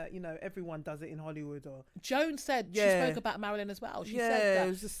saying that, everyone does it in Hollywood. Or Joan said, she spoke about Marilyn as well. She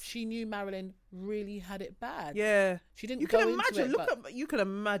said that she knew Marilyn really had it bad. Yeah. She didn't you go can into imagine, it. You can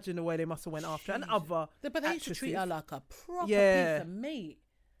imagine the way they must have went after and other But they used to treat her like a proper piece of meat.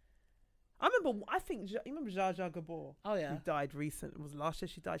 I think, you remember Zsa Zsa Gabor? Oh, yeah. Who died recently. It was last year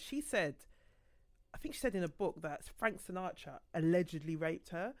she died. She said, I think she said in a book that Frank Sinatra allegedly raped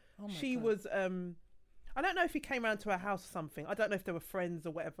her. Oh my she God. was, I don't know if he came round to her house or something. I don't know if they were friends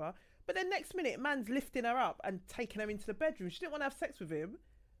or whatever. But then next minute, man's lifting her up and taking her into the bedroom. She didn't want to have sex with him,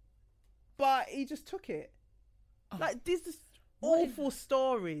 but he just took it. Oh. Like, these awful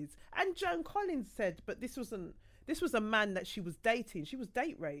stories. And Joan Collins said, but this was a man that she was dating. She was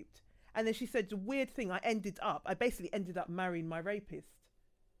date raped. And then she said, the weird thing, I basically ended up marrying my rapist.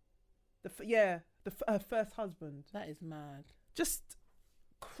 Her first husband. That is mad. Just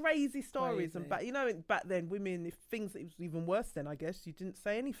crazy stories. Crazy. And back then, women, if things, it was even worse then, I guess. You didn't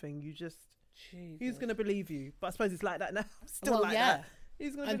say anything. You just, who's going to believe you? But I suppose it's like that now. Still that.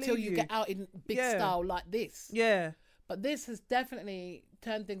 Who's going to believe you? Until you get out in big style like this. Yeah. But this has definitely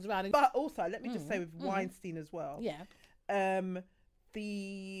turned things around. But also, let me just say with Weinstein as well. Yeah.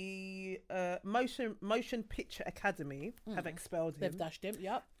 The Motion Picture Academy have expelled him. They've dashed him,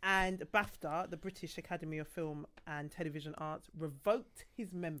 yep. And BAFTA, the British Academy of Film and Television Arts, revoked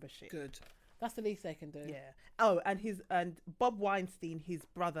his membership. Good. That's the least they can do. Yeah. Oh, and Bob Weinstein, his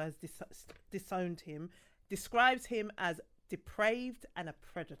brother, has disowned him, describes him as depraved and a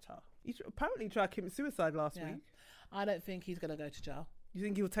predator. He apparently tried to commit suicide last week. I don't think he's going to go to jail. You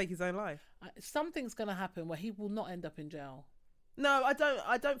think he will take his own life? Something's going to happen where he will not end up in jail. No,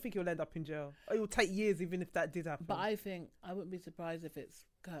 I don't think he'll end up in jail. It will take years, even if that did happen. But I think I wouldn't be surprised if it's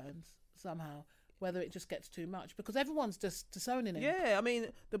curtains somehow, whether it just gets too much, because everyone's just disowning him. Yeah, I mean,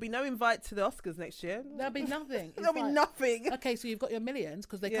 there'll be no invite to the Oscars next year. There'll be nothing. There'll be nothing. Okay, so you've got your millions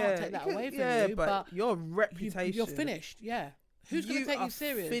because they can't take that away from you. But your reputation, you're finished. Yeah. Who's going to take you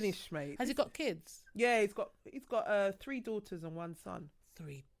serious? Finished, mate. Has he got kids? Yeah, he's got 3 daughters and 1 son.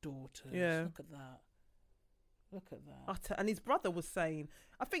 3 daughters. Yeah. Look at that. Look at that. And his brother was saying,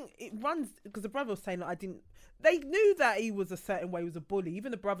 I think it runs because the brother was saying that they knew that he was a certain way, he was a bully.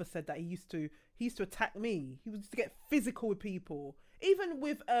 Even the brother said that he used to attack me. He used to get physical with people. Even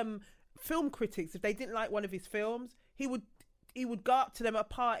with film critics, if they didn't like one of his films, he would go up to them at a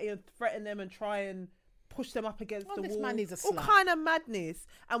party and threaten them and try and push them up against the this wall. Man needs a all slap. kind of madness.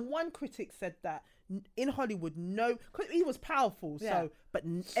 And one critic said that in Hollywood, because he was powerful, but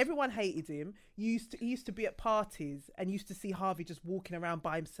everyone hated him. He used to be at parties and used to see Harvey just walking around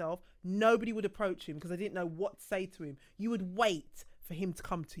by himself. Nobody would approach him because they didn't know what to say to him. You would wait for him to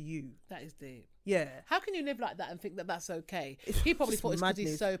come to you. That is deep. Yeah. How can you live like that and think that that's okay? He probably thought it's because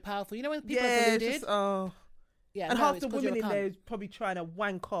he's so powerful. You know when people are deluded? And half the women in there is probably trying to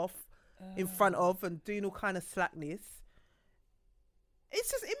wank off in front of and doing all kind of slackness.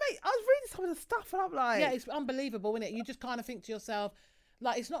 it's just I was reading some of the stuff and I'm like, yeah, it's unbelievable, isn't it? You just kind of think to yourself,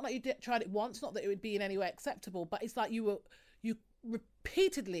 like, it's not like you tried it once, not that it would be in any way acceptable, but it's like you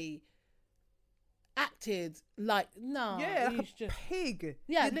repeatedly acted like, no, yeah, like he's a pig.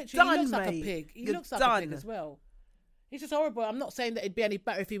 Yeah, You're literally, done, he looks mate. like a pig. He You're looks like done. a pig as well. He's just horrible. I'm not saying that it'd be any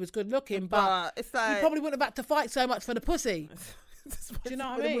better if he was good looking, But it's like, you probably wouldn't have had to fight so much for the pussy. Do you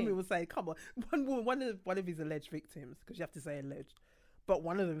know what I mean? The women will say, come on. One of his alleged victims, because you have to say alleged, but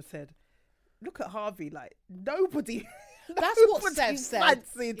one of them said, look at Harvey, like, nobody. That's what Seth said.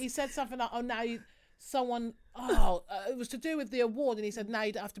 Fancied. He said something like, oh, now it was to do with the award, and he said, now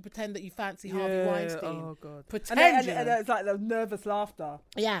you don't have to pretend that you fancy Harvey Weinstein. Oh, God. Pretend. And it's like the nervous laughter.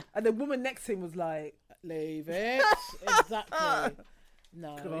 Yeah. And the woman next to him was like, leave it. Exactly.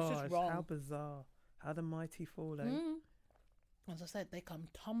 No, gosh, it's just wrong. How bizarre. How the mighty fall, eh? As I said, they come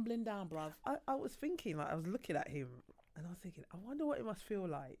tumbling down, bruv. I was thinking, like, I was looking at him and I was thinking, I wonder what it must feel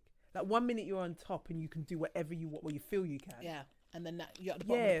like. Like, 1 minute you're on top and you can do whatever you want, what you feel you can. Yeah. And then you're at the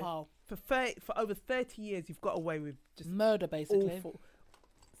bottom of the pile. For over 30 years, you've got away with just murder, basically. Awful,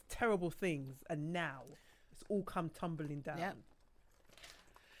 terrible things. And now it's all come tumbling down. Yeah.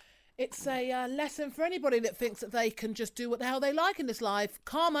 It's a lesson for anybody that thinks that they can just do what the hell they like in this life.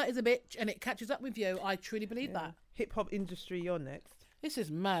 Karma is a bitch and it catches up with you. I truly believe that. Hip hop industry, you're next. This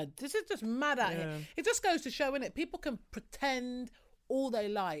is mad. This is just mad out here. It just goes to show, innit? People can pretend all they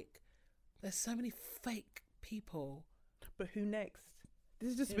like. There's so many fake people. But who next?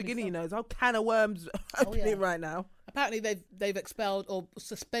 This is just the beginning, you know. There's a whole can of worms opening right now. Apparently they've expelled or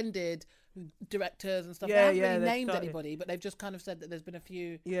suspended directors and stuff. They haven't really named anybody, but they've just kind of said that there's been a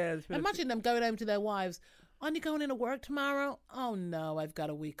few. Yeah. Imagine them going home to their wives. Aren't you going into work tomorrow? Oh no, I've got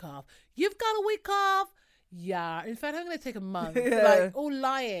a week off. You've got a week off? Yeah. In fact, I'm going to take a month. Like, all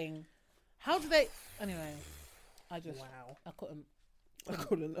lying. How do they? Anyway, I couldn't.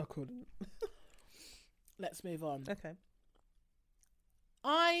 Let's move on. Okay.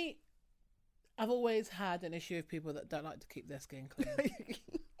 I have always had an issue with people that don't like to keep their skin clean.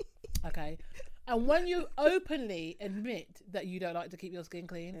 Okay. And when you openly admit that you don't like to keep your skin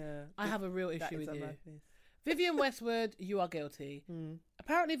clean, I have a real issue with you. Vivienne Westwood, you are guilty.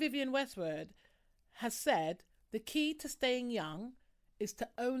 Apparently, Vivienne Westwood has said the key to staying young is to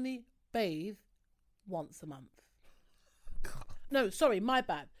only bathe once a month. No, sorry, my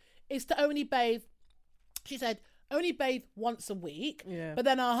bad. It's to only bathe, she said, only bathe once a week. Yeah. But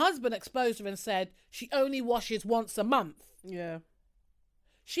then her husband exposed her and said she only washes once a month. Yeah.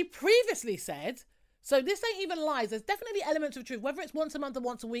 She previously said, so this ain't even lies, there's definitely elements of truth. Whether it's once a month or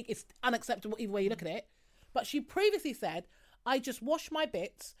once a week, it's unacceptable either way you look at it. But she previously said, I just wash my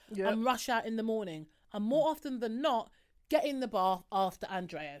bits and rush out in the morning. And more often than not, get in the bath after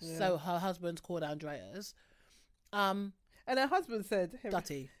Andreas. Yeah. So her husband's called Andreas. And her husband said,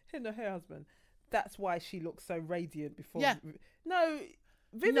 Dutty. Her husband, that's why she looks so radiant before. Yeah. No,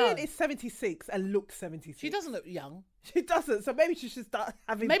 Vivienne is 76 and looks 76. She doesn't look young. She doesn't. So maybe she should start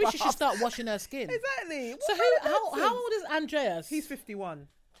having Maybe she should start washing her skin. Exactly. So how old is Andreas? He's 51.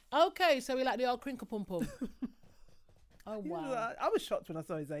 Okay, so we like the old crinkle pum pum. Oh, wow. I was shocked when I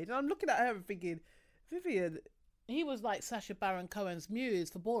saw his age. And I'm looking at her and thinking, Vivienne. He was like Sacha Baron Cohen's muse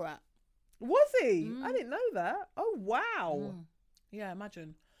for Borat. Was he? I didn't know that. Oh, wow. Yeah,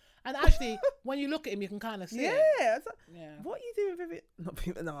 imagine. And actually, when you look at him, you can kind of see it. Yeah. What are you doing, Vivienne?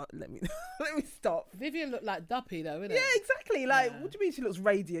 No, let me stop. Vivienne looked like Duppy, though, innit? Yeah, exactly. Like, what do you mean she looks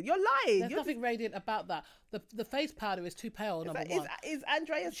radiant? You're lying. There's nothing radiant about that. The face powder is too pale, number one. Is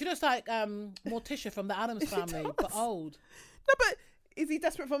Andreas... She looks like Morticia from the Addams Family, but old. No, but is he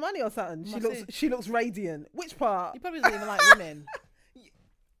desperate for money or something? She looks radiant. Which part? He probably doesn't even like women.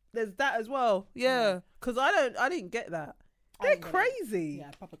 There's that as well. Yeah. Because I didn't get that. They're crazy.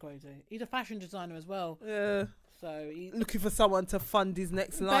 Yeah, proper crazy. He's a fashion designer as well. Yeah. So looking for someone to fund his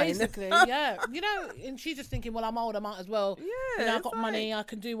next line. Basically, yeah. You know, and she's just thinking, well, I'm old, I might as well. Yeah. You know, I've got money, I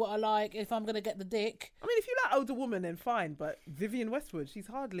can do what I like if I'm going to get the dick. I mean, if you like older women, then fine. But Vivienne Westwood, she's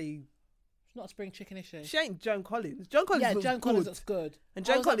hardly... She's not a spring chicken, is she? She ain't Joan Collins. Joan Collins looks Joan good. Collins looks good. And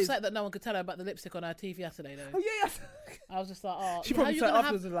I was upset that no one could tell her about the lipstick on her teeth yesterday, though. Oh, yeah. I was just like, oh. She probably said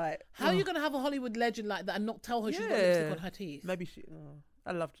afterwards, like... How are you going to have a Hollywood legend like that and not tell her she's got lipstick on her teeth? Maybe she...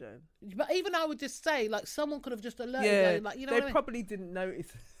 I love Joan. But even I would just say, like, someone could have just alerted her. Like, you know they probably didn't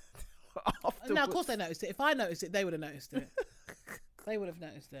notice afterwards. No, of course they noticed it. If I noticed it, they would have noticed it. They would have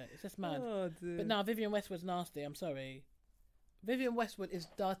noticed it. It's just mad. Oh, dear. But no, Vivienne Westwood's nasty. I'm sorry. Vivienne Westwood is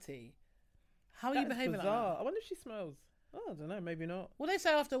dirty. How are you behaving like that? I wonder if she smells. Oh, I don't know. Maybe not. Well, they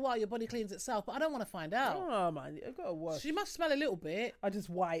say after a while your body cleans itself, but I don't want to find out. Oh, man. I've got to wash. She must smell a little bit. I just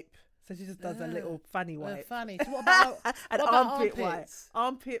wipe. So she just does a little fanny wipe. Fanny. So what about an armpit wipe?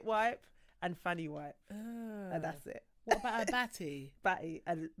 Armpit wipe and fanny wipe. And that's it. What about a batty? Batty,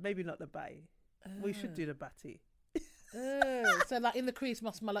 and maybe not the batty. We should do the batty. So like in the crease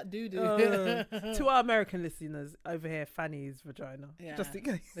must smell like doo-doo. To our American listeners over here, fanny is vagina. Yeah. Just in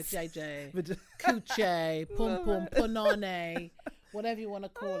case. Vajayjay. Coochie. Pum pum. Punane. Whatever you want to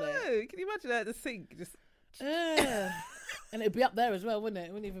call it. Can you imagine that at the sink? Just... and it'd be up there as well, wouldn't it?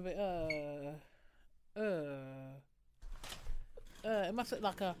 It wouldn't even be it must look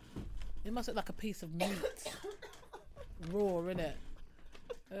like a piece of meat. Raw, innit?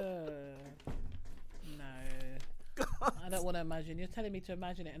 No. God. I don't want to imagine. You're telling me to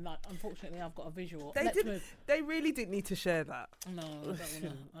imagine it, and like, unfortunately, I've got a visual. They really didn't need to share that. No,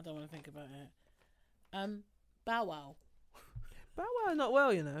 I don't want to think about it. Bow Wow. Bow Wow not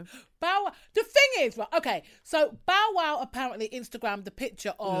well, you know. Bow Wow. The thing is, right? Okay, so Bow Wow apparently Instagrammed the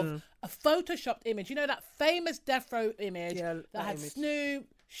picture of a photoshopped image. You know that famous Death Row image that had image.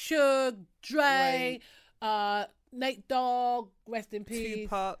 Snoop, Suge, Dre, Nate Dogg, rest in peace.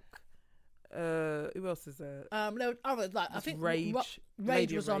 Tupac. Who else is there? There were others, like I think Rage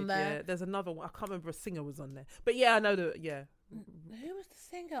was on there. Yeah. There's another one. I can't remember a singer was on there. But yeah, I know the Who was the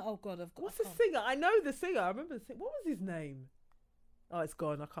singer? Oh God, What's the singer? I know the singer. I remember the singer. What was his name? Oh, it's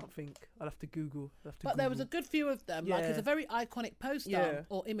gone. I can't think. I'll have to Google. There was a good few of them. Yeah. Like it's a very iconic poster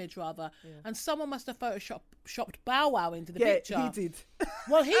or image rather. Yeah. And someone must have photoshopped Bow Wow into the picture. Yeah, he did.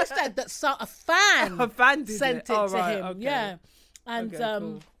 Well, he said that a fan sent it to him. Okay. Yeah. And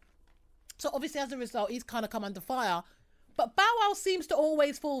cool. So obviously as a result, he's kind of come under fire. But Bow Wow seems to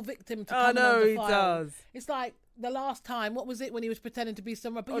always fall victim to coming under fire. He does. It's like the last time, what was it when he was pretending to be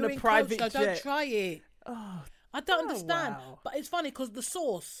somewhere? But you're in private jet. Don't try it. Oh, I don't understand. Wow. But it's funny because the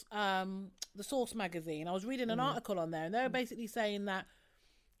Source magazine, I was reading an article on there and they were basically saying that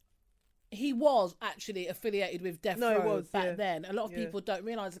he was actually affiliated with Death Row back then. A lot of people don't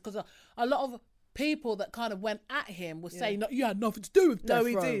realise it because a lot of people that kind of went at him were saying that you had nothing to do with Death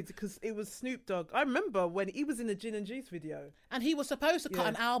Row. No, he did, because it was Snoop Dogg. I remember when he was in the Gin and Juice video. And he was supposed to cut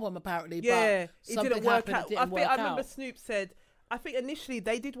an album, apparently, but it didn't work out. I remember Snoop said, I think initially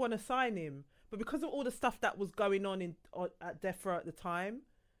they did want to sign him, but because of all the stuff that was going on at Death Row at the time,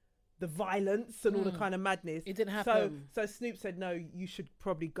 the violence and all the kind of madness, it didn't happen. So Snoop said, no, you should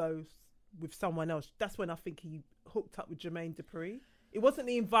probably go with someone else. That's when I think he hooked up with Jermaine Dupri. It wasn't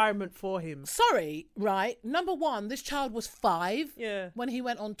the environment for him. Sorry, right? Number one, this child was 5 when he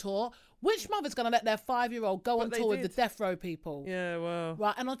went on tour. Which mother's going to let their 5-year-old go on tour with the Death Row people? Yeah, well.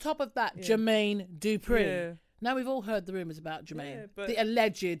 Right, and on top of that, Jermaine Dupri. Yeah. Now, we've all heard the rumours about Jermaine. Yeah, the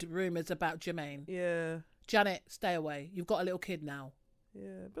alleged rumours about Jermaine. Yeah. Janet, stay away. You've got a little kid now.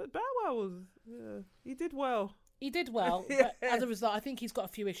 Yeah, but Bow Wow was... he did well. He did well, but as a result, I think he's got a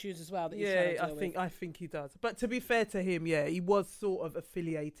few issues as well that he's trying to deal with. I think he does. But to be fair to him, he was sort of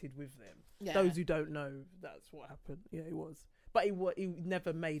affiliated with them. Yeah. Those who don't know, that's what happened. Yeah, he was. But he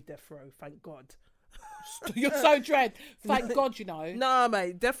never made Death Row, thank God. You're so dread. Thank God, you know. Nah,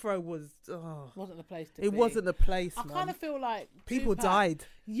 mate, Death Row was... wasn't the place to be. It wasn't the place, I kind of feel like... people died.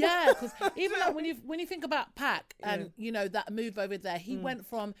 Yeah, because even like when you think about Pac and, you know, that move over there, he went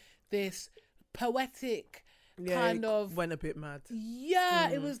from this poetic... kind of went a bit mad.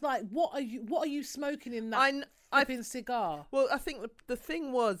 Yeah, it was like, what are you smoking in that flipping cigar? Well, I think the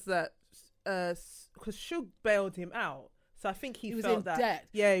thing was that because Suge bailed him out, so I think he was felt in that. debt.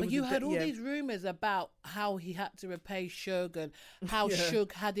 Yeah, but you heard all these rumors about how he had to repay Suge and how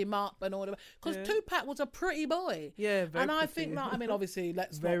Suge had him up and all that. Because Tupac was a pretty boy. Yeah, very and I pretty. think that. I mean, obviously,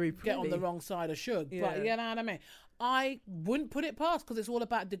 let's not get on the wrong side of Suge, but you know what I mean. I wouldn't put it past because it's all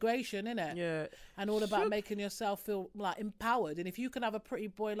about degradation, innit? Yeah. And all about making yourself feel like empowered. And if you can have a pretty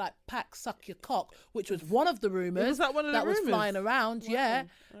boy like Pac suck your cock, which was one of the rumours that was flying around, okay.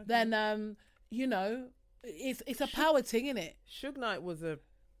 Then, you know, it's a power thing, innit? Suge Knight was oh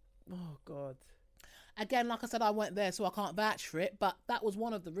God. Again, like I said, I went there, so I can't vouch for it, but that was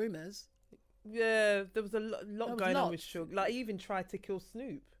one of the rumours. Yeah, there was a lot going on with Suge. Like, he even tried to kill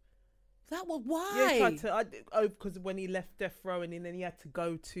Snoop. That was why. Yeah, he tried to. Because when he left Death Row and then he had to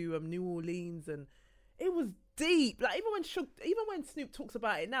go to New Orleans, and it was deep. Like even when Snoop talks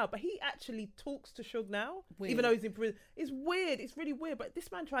about it now, but he actually talks to Suge now, even though he's in prison. It's weird. It's really weird. But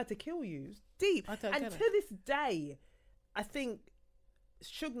this man tried to kill you. It's deep. And to this day, I think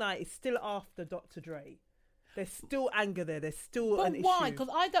Suge Knight is still after Dr. Dre. There's still anger there. There's still an issue. But why? Because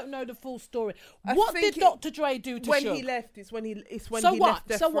I don't know the full story. What did Dr. Dre do to when Suge? He left? It's when he so left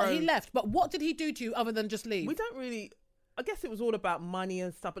Death Row. So what? He left. But what did he do to you other than just leave? We don't really... I guess it was all about money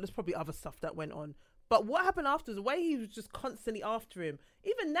and stuff, but there's probably other stuff that went on. But what happened after, the way he was just constantly after him.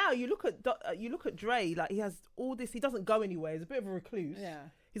 Even now, you look at Dre, like he has all this. He doesn't go anywhere. He's a bit of a recluse. Yeah.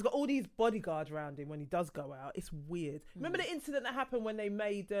 He's got all these bodyguards around him when he does go out. It's weird. Remember the incident that happened when they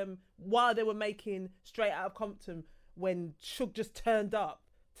made while they were making Straight Outta Compton, when Suge just turned up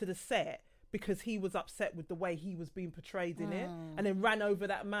to the set because he was upset with the way he was being portrayed in it, and then ran over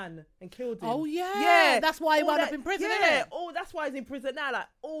that man and killed him. Oh yeah, that's why he wound up in prison. Yeah, that's why he's in prison now. Like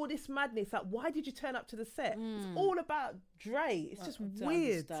all this madness. Like, why did you turn up to the set? It's all about Dre. It's just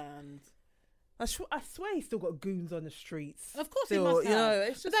weird. I swear he's still got goons on the streets. Of course he must have.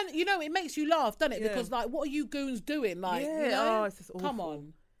 It's just... But then, it makes you laugh, doesn't it? Yeah. Because, like, what are you goons doing? Like, it's just awful. Come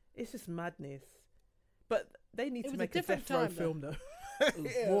on. It's just madness. But they need to make a Death Row film, though.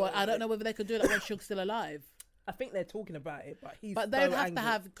 Boy, I don't know whether they could do that when Suge's still alive. I think they're talking about it, but he's But they'd have to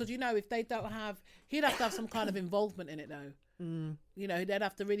have, because, if they don't have, he'd have to have some kind of involvement in it, though. They'd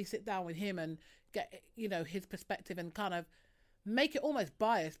have to really sit down with him and get, his perspective and kind of make it almost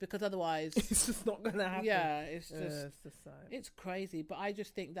biased, because otherwise it's just not gonna happen. Yeah, it's just it's crazy. But I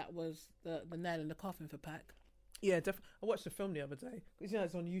just think that was the nail in the coffin for Pac. Yeah, definitely. I watched the film the other day because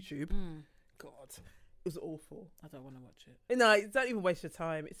it's on YouTube. God, it was awful. I don't want to watch it. No, don't even waste your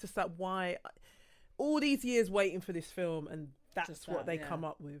time. It's just that why all these years waiting for this film, and that's what they come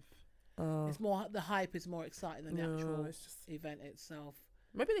up with. It's more, the hype is more exciting than the actual event itself.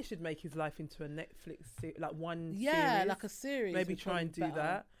 Maybe they should make his life into a Netflix like one series. Like a series. Maybe try and do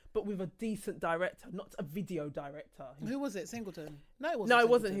that, but with a decent director, not a video director. Who was it? Singleton? No, it wasn't. No, it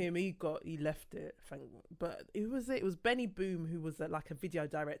wasn't him. He left it. But who was it? It was Benny Boom, who was like a video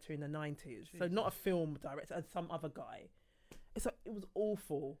director in the 90s. So not a film director, and some other guy. It was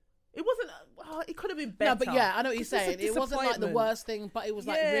awful. It wasn't. It could have been better. No, but yeah, I know what you're saying. It wasn't like the worst thing, but it was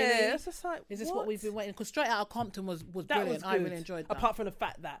like, really. It's just like, is this what we've been waiting? Because Straight Outta Compton was brilliant. I really enjoyed that. Apart from the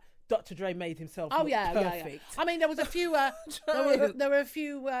fact that Dr. Dre made himself perfect. Yeah. I mean, there was a few. there were a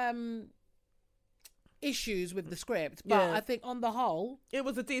few issues with the script, but I think on the whole, it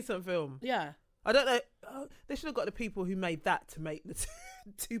was a decent film. Yeah. I don't know. They should have got the people who made that to make the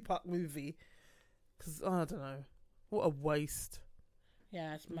Tupac movie. Because I don't know. What a waste.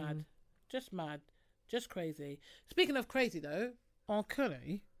 Yeah, it's mad. Just mad. Just crazy. Speaking of crazy, though, R.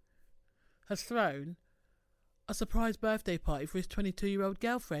 Kelly has thrown a surprise birthday party for his 22-year-old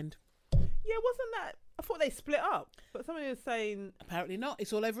girlfriend. Yeah, wasn't that... I thought they split up, but somebody was saying... Apparently not.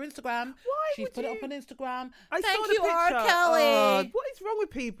 It's all over Instagram. Why She's put it up on Instagram. I Thank saw the you, picture. R. Kelly. What is wrong with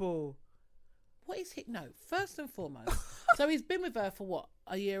people? What is he... No, first and foremost. So he's been with her for, what,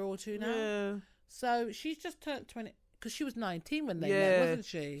 a year or two now? Yeah. So she's just turned 20... Because she was 19 when they met, wasn't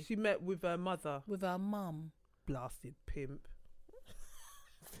she? She met with her mother. With her mum. Blasted pimp.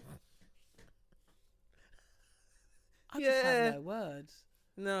 I just have no words.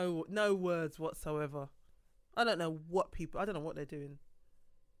 No words whatsoever. I don't know what they're doing.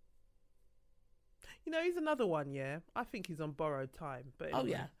 He's another one, I think he's on borrowed time. But anyway. Oh,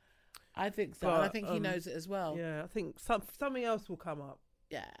 yeah. I think so. And I think he knows it as well. Yeah, I think something else will come up.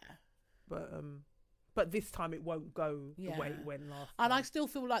 Yeah. But this time it won't go the way it went last time. And I still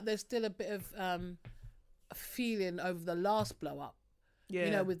feel like there's still a bit of a feeling over the last blow up.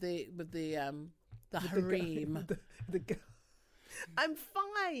 Yeah. With the harem. I'm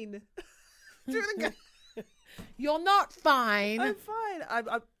fine. You're not fine. I'm fine.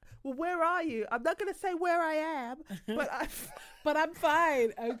 Well, where are you? I'm not going to say where I am, but I'm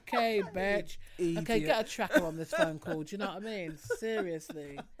fine. Okay, bitch. Idiot. Okay, get a tracker on this phone call. Do you know what I mean?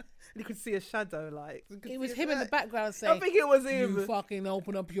 Seriously. You could see a shadow, like... It was him in the background saying... I think it was him. You fucking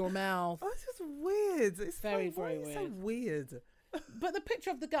open up your mouth. Oh, it's just weird. It's very weird. It's so weird. But the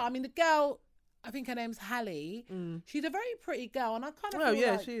picture of the girl... I mean, the girl... I think her name's Halle. She's a very pretty girl, and I kind of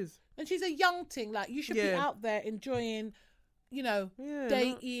feel like... she is. And she's a young thing. Like, you should be out there enjoying,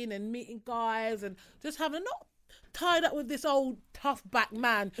 dating and meeting guys and just having... Not tied up with this old tough back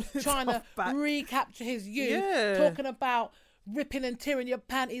man trying to recapture his youth, talking about... ripping and tearing your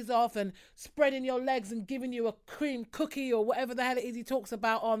panties off and spreading your legs and giving you a cream cookie or whatever the hell it is he talks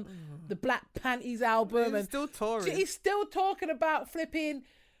about on the Black Panties album. He's still touring. He's still talking about flipping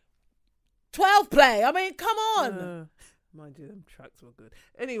 12 play. I mean, come on. Mind you, them tracks were good.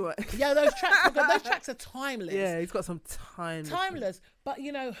 Anyway. Yeah, those tracks were good. Those tracks are timeless. Yeah, he's got some timeless. But,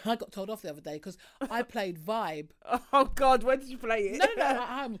 I got told off the other day because I played Vibe. Oh, God, when did you play it? No, at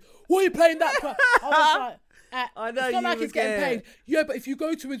home. Why are you playing that? I was like... I know it's not like he's getting paid. Yeah, but if you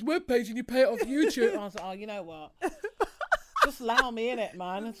go to his webpage and you pay it off YouTube, I was like, oh, you know what? Just allow me in it,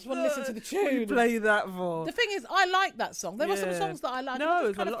 man. I just want to listen to the tune. What do you play that for? The thing is, I like that song. There were some songs that I like. No, I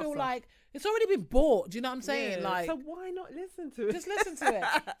just kind of feel like It's already been bought. Do you know what I'm saying? Yeah, like, so why not listen to it? Just listen to it.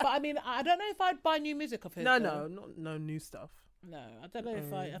 But I mean, I don't know if I'd buy new music of his. No new stuff. No, I don't know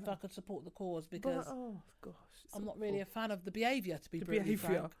if I could support the cause because gosh, I'm not really a fan of the behaviour. To be brutally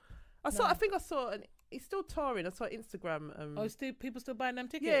frank. I think I saw he's still touring. I saw Instagram. People still buying them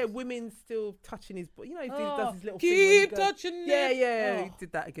tickets? Yeah, women still touching his. You know, he does his little keep thing. Touching it. Yeah. He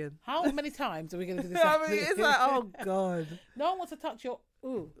did that again. How many times are we going to do this? It's like, oh god. No one wants to touch your.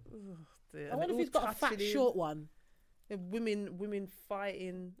 Ooh. Dear. I wonder if he's got a fat short one. Women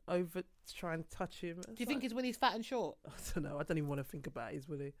fighting over to try and touch him. Do you think it's when he's fat and short? I don't know. I don't even want to think about his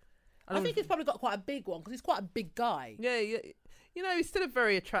Willie. I think he's probably got quite a big one because he's quite a big guy. Yeah. You know, he's still a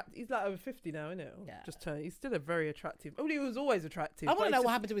very attractive. He's like over 50 now, isn't it? Yeah. Just turned. He's still a very attractive. He was always attractive. I want to know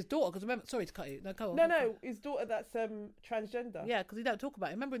what happened to his daughter because remember. Sorry to cut you. No, go on. No. His daughter that's transgender. Yeah, because he don't talk about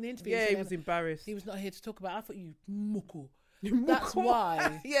it. Remember in the interview? Yeah, he was embarrassed. He was not here to talk about it. I thought you muckle. That's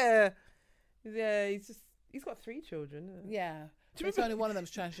why. Yeah. He's got 3 children. Yeah. It's only one of them's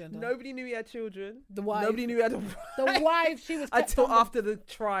transgender. Nobody knew he had children. The wife. Nobody knew he had a wife. The wife, she was until after the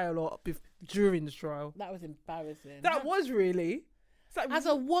trial or during the trial. That was embarrassing. That was really. Like, as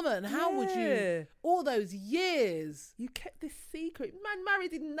a woman, how would you? All those years. You kept this secret. Man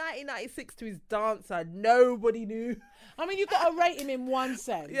married in 1996 to his dancer. Nobody knew. I mean, you got to rate him in one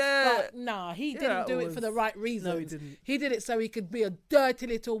sense. Yeah. But nah, he didn't do it for the right reasons. No, he didn't. He did it so he could be a dirty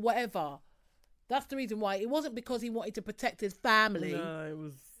little whatever. That's the reason why. It wasn't because he wanted to protect his family. No, it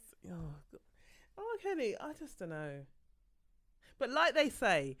was. Oh, Kelly, I just don't know. But like they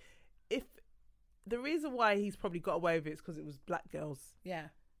say, if the reason why he's probably got away with it is because it was black girls. Yeah.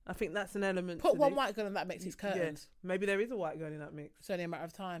 I think that's an element. Put one white girl in that mix, he's curtains. Yeah. Maybe there is a white girl in that mix. It's only a matter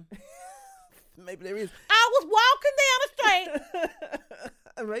of time. Maybe there is. I was walking down the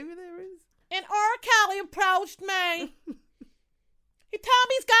street. Maybe there is. And R. Kelly approached me. He told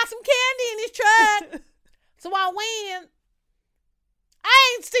me he's got some candy in his truck. So I went.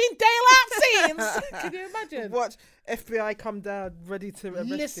 I ain't seen daylight since. Can you imagine? Watch FBI come down ready to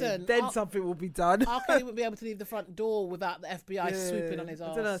arrest him. Then something will be done. R. Kelly wouldn't be able to leave the front door without the FBI swooping on his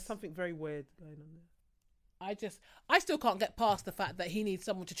ass. I don't know, something very weird going on there. I still can't get past the fact that he needs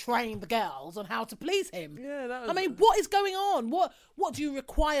someone to train the girls on how to please him. Yeah, that was... I mean, what is going on? What do you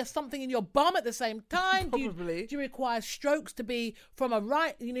require something in your bum at the same time? Probably. Do you require strokes to be from a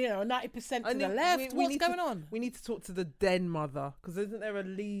right, 90% to the left? What's going on? We need to talk to the den mother because isn't there a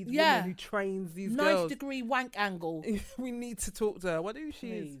lead woman who trains these girls? 90-degree wank angle. We need to talk to her. What do she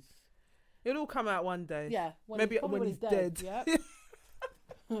is? It'll all come out one day. Yeah. Maybe when he's dead. Yeah.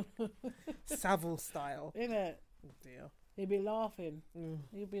 Savile style, innit? Oh dear. He'd be laughing.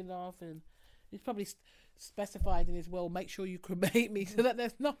 He'd be laughing. He's probably specified in his will, make sure you cremate me so that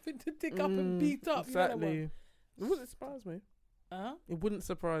there's nothing to dig up and beat up. Exactly. It wouldn't surprise me. It wouldn't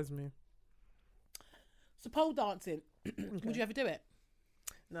surprise me. So pole dancing, would you ever do it?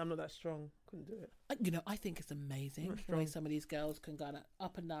 No, I'm not that strong. Couldn't do it. I think it's amazing the way some of these girls can go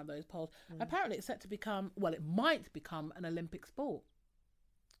up and down those poles. Apparently it's set to become, it might become an Olympic sport.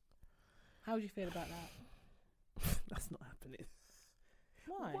 How would you feel about that? That's not happening.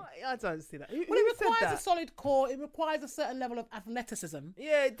 Why? I don't see that. It requires a solid core. It requires a certain level of athleticism.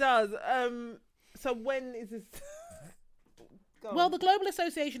 Yeah, it does. So when is this? Well, the Global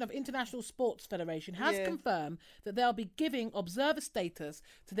Association of International Sports Federation has confirmed that they'll be giving observer status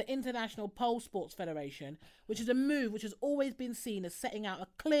to the International Pole Sports Federation, which is a move which has always been seen as setting out a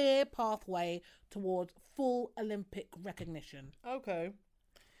clear pathway towards full Olympic recognition. Okay.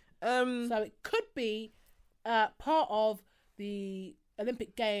 So it could be part of the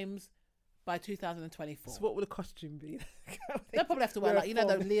Olympic Games by 2024. So what will the costume be? They'll probably have to wear those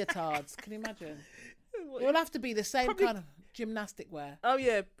leotards. Can you imagine? It will have to be the same kind of gymnastic wear. Oh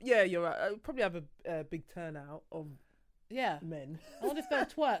yeah, you're right. I'll probably have a big turnout of men. I wonder if they'll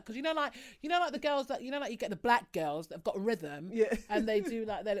twerk because you know like the girls that you get the black girls that have got rhythm and they do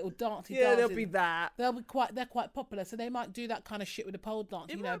like their little dancey dances. There'll be that. They're quite popular, so they might do that kind of shit with the pole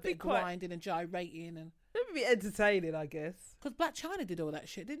dance. A bit of grinding and gyrating and. It would be entertaining, I guess. Because Black China did all that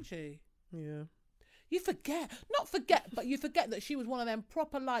shit, didn't she? Yeah. You forget that she was one of them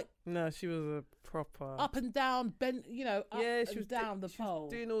proper No, she was a proper up and down, bent, she was down the pole.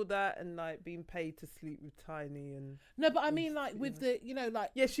 Was doing all that and being paid to sleep with Tiny and. No, but I mean with the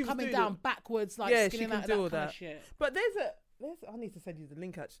she was coming down backwards skinning out do all that kind of shit. But I need to send you the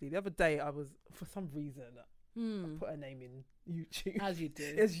link actually. The other day I was for some reason I put her name in YouTube as you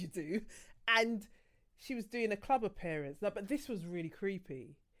do, and she was doing a club appearance. No, but this was really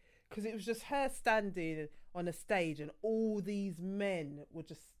creepy. Because it was just her standing on a stage and all these men were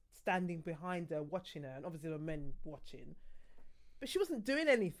just standing behind her watching her. And obviously there were men watching. but she wasn't doing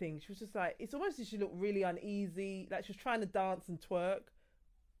anything. She was just like, it's almost as she looked really uneasy, like she was trying to dance and twerk.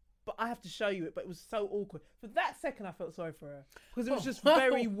 But I have to show you it. But it was so awkward. For that second, I felt sorry for her because it was just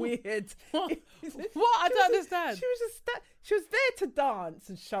very weird. What? I don't understand. She was there to dance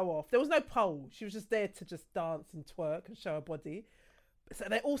and show off. There was no pole. She was just there to just dance and twerk and show her body. So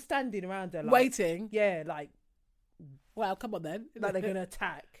they're all standing around her, like, waiting. Yeah, like, well, come on then. Like they're gonna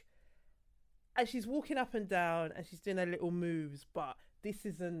attack. And she's walking up and down and she's doing her little moves. But this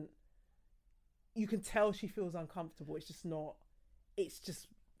isn't. You can tell she feels uncomfortable. It's just not. It's just.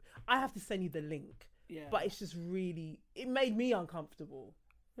 I have to send you the link. Yeah. But it's just really, it made me uncomfortable.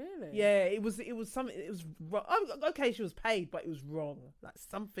 Really? Yeah, it was something, it was wrong. Okay, she was paid, but it was wrong. Like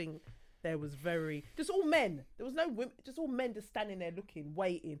something there was very, just all men. There was no women, just all men just standing there looking,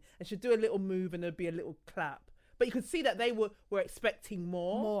 waiting. And she'd do a little move and there'd be a little clap. But you could see that they were expecting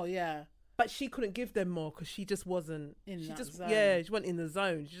more. More, yeah. But she couldn't give them more because she just wasn't. In that zone. Yeah, she wasn't in the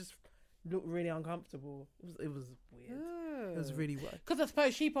zone. She just looked really uncomfortable. It was weird. It was really weird. Because I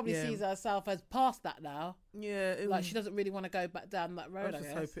suppose she probably sees herself as past that now. Yeah. Like she doesn't really want to go back down that road, I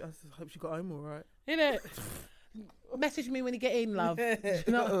just hope she got home all right. Innit? Message me when you get in, love. You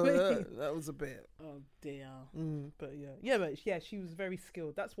know what I mean? That was a bit. Oh, dear. But yeah. But she was very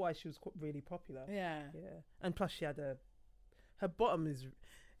skilled. That's why she was really popular. Yeah. Yeah. And plus she had her bottom is...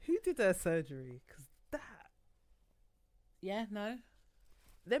 Who did her surgery? Because that... Yeah, no?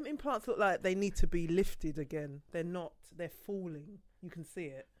 Them implants look like they need to be lifted again. They're not. They're falling. You can see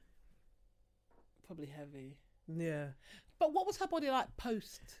it. Probably heavy. Yeah. But what was her body like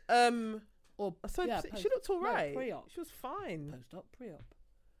post? Or so yeah, she looked all right. No, pre-op. She was fine. Post-op, pre-op.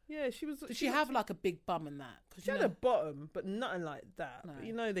 Yeah, she was. Did she have like a big bum and that? She had a bottom, but nothing like that. No. But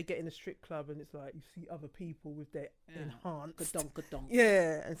you know, they get in a strip club and it's like you see other people with their enhanced. Good donk.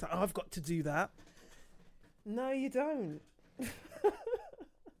 Yeah, and it's like, oh, I've got to do that. No, you don't.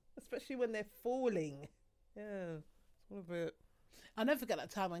 Especially when they're falling. Yeah, it's a bit. I'll never forget that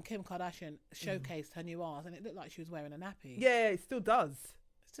time when Kim Kardashian showcased her new arse and it looked like she was wearing a nappy. Yeah, it still does.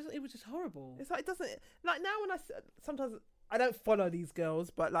 It was just horrible. It's like, it doesn't, like now when sometimes I don't follow these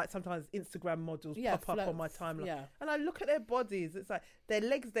girls, but like sometimes Instagram models pop up on my timeline. Yeah. And I look at their bodies, it's like their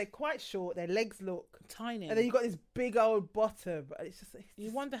legs, they're quite short, their legs look tiny. And then you've got this big old bottom. It's just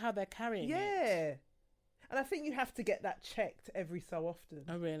you wonder how they're carrying it. Yeah. And I think you have to get that checked every so often.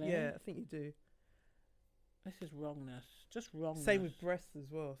 Oh, really? Yeah, I think you do. This is wrongness. Just wrongness. Same with breasts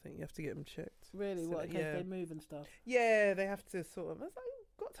as well. I think you have to get them checked. Really? So what, in case they move and stuff? Yeah, they have to sort of... It's like,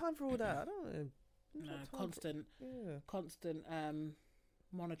 got time for all that. I don't know. No, constant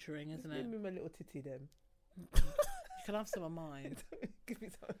monitoring, isn't it? Give me my little titty then. You can have some of mine. Give me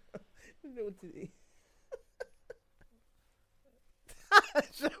some little titty.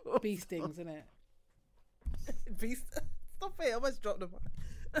 Bee stings, isn't it? Stop it! I almost dropped them.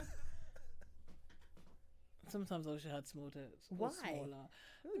 Sometimes I wish I had small tits. Why? Smaller.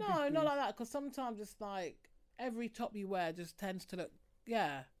 No, not like that. Because sometimes it's like every top you wear just tends to look.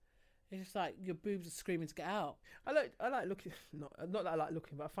 Yeah, it's just like your boobs are screaming to get out. I like looking. Not that I like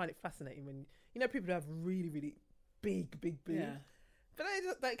looking, but I find it fascinating when people who have really really big boobs. Yeah. But they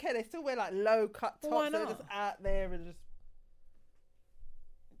just don't care. They still wear like low cut tops. They're just out there and just.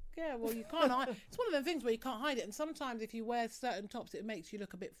 Yeah, well, you can't hide. It's one of them things where you can't hide it. And sometimes if you wear certain tops, it makes you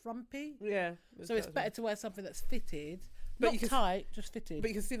look a bit frumpy. Yeah. So it's better to wear something that's fitted. But not tight, just fitted. But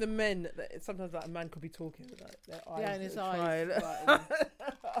you can see the men, that sometimes like a man could be talking. Like their eyes. Yeah, and his eyes.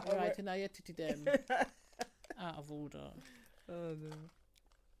 Right, and now you're titty them. Out of order. Oh, no.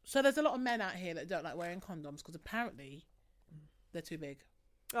 So there's a lot of men out here that don't like wearing condoms because apparently they're too big.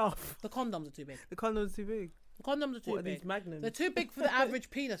 Oh. The condoms are too big. The condoms are too big. Condoms are too big. These magnums? They're too big for the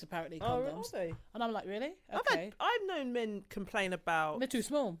average penis, apparently, condoms. Oh, are they? And I'm like, really? Okay. I've known men complain about... They're too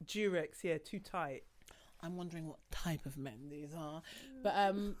small. Durex, yeah, too tight. I'm wondering what type of men these are. But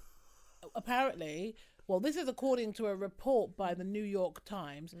apparently, well, this is according to a report by the New York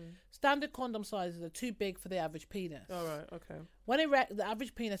Times. Standard condom sizes are too big for the average penis. All right, okay. When erect, the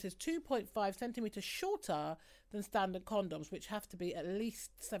average penis is 2.5 centimetres shorter than standard condoms, which have to be at least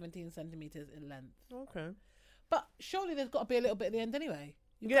 17 centimetres in length. Okay. But surely there's got to be a little bit at the end anyway.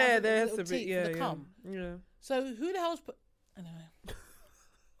 Yeah, there has to be. Yeah, for the cum. Yeah. So who the hell's put... Anyway.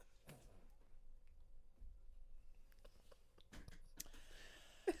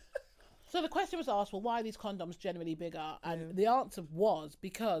 So the question was asked, well, why are these condoms generally bigger? And the answer was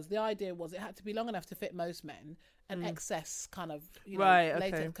because the idea was it had to be long enough to fit most men, and excess kind of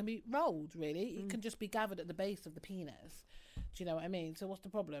latex can be rolled, really. It can just be gathered at the base of the penis. Do you know what I mean? So what's the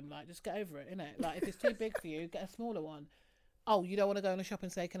problem? Like, just get over it, innit? Like, if it's too big for you, get a smaller one. Oh, you don't want to go in a shop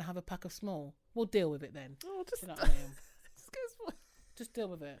and say, can I have a pack of small? We'll deal with it then. Oh, just... Do you know what I mean? Just deal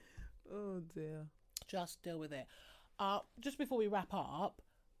with it. Oh dear. Just deal with it. Just before we wrap up,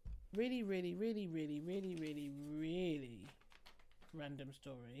 really random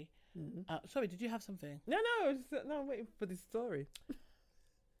story. Sorry, did you have something? No, I'm waiting for this story.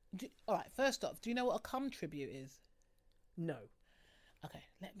 All right, first off, do you know what a cum tribute is? No. Okay,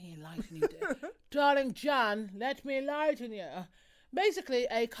 let me enlighten you, darling John. Let me enlighten you. Basically,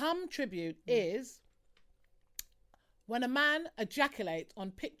 a cum tribute is when a man ejaculates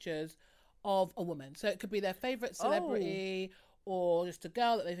on pictures of a woman. So it could be their favourite celebrity or just a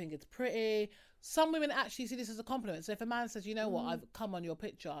girl that they think is pretty. Some women actually see this as a compliment. So if a man says, you know what, I've come on your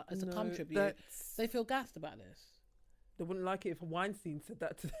picture as a cum tribute, they feel gassed about this. They wouldn't like it if Weinstein said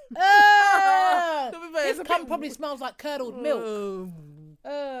that to them. His cum probably smells like curdled milk.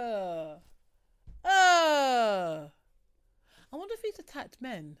 I wonder if he's attacked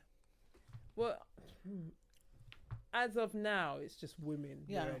men. Well, as of now, it's just women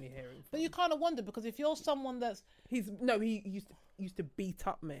we're only hearing from. But you kind of wonder, because if you're someone that's... He used to beat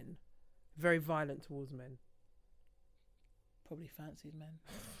up men. Very violent towards men. Probably fancied men.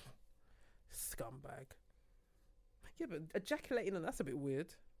 Scumbag. Yeah, but ejaculating on that's a bit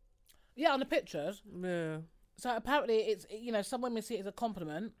weird. Yeah, on the pictures. Yeah. So apparently it's, some women see it as a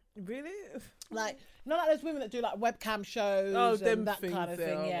compliment. Really? Like, like those women that do like webcam shows and that kind of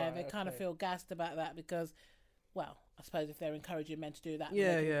thing. Yeah, they kind of feel gassed about that because, well, I suppose if they're encouraging men to do that, they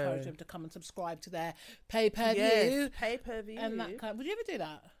can encourage them to come and subscribe to their pay-per-view. Yes, pay-per-view. And that kind of, would you ever do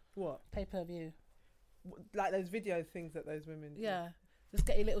that? What? Pay-per-view. Like those video things that those women do. Yeah. Just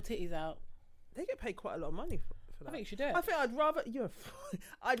get your little titties out. They get paid quite a lot of money for that. I think you should do it. I think I'd rather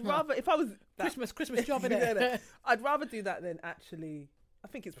if I was that, Christmas job in it. I'd rather do that than actually. I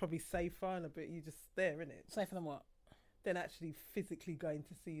think it's probably safer and a bit you just there, isn't it? Safer than what? Than actually physically going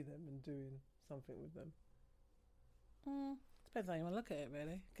to see them and doing something with them. Depends how you want to look at it,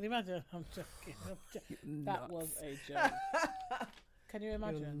 really. Can you imagine? I'm joking. That was a joke. Can you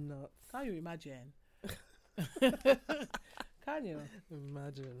imagine? You're nuts. Can you imagine? Can you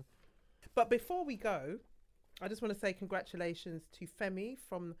imagine? But before we go, I just want to say congratulations to Femi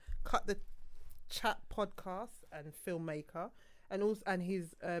from Cut the Chat podcast and filmmaker, and also and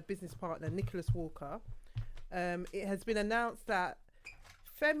his business partner Nicholas Walker. It has been announced that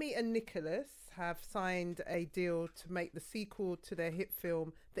Femi and Nicholas have signed a deal to make the sequel to their hit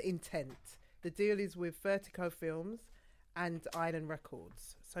film The Intent. The deal is with Vertigo Films and Island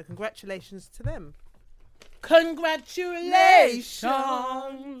Records. So congratulations to them. Congratulations.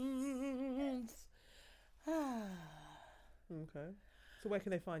 Okay. So where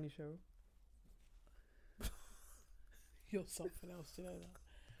can they find you, Cheryl? You're something else, you know that.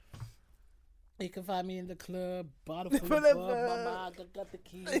 You can find me in the club, bottle full of bub. I got the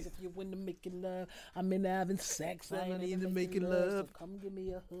keys if you're into making love. I'm into having sex. I ain't into making love. So come give me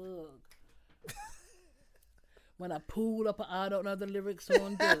a hug. When I pulled up, I don't know the lyrics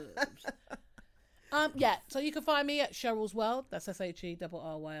on dubs. So you can find me at Cheryl's World. That's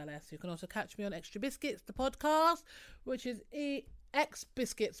SHERRYLS. You can also catch me on Extra Biscuits, the podcast, which is EX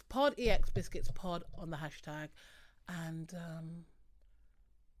Biscuits Pod on the hashtag. And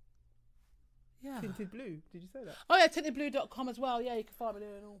Tinted Blue, did you say that? Oh yeah, tintedblue.com as well. Yeah, you can find me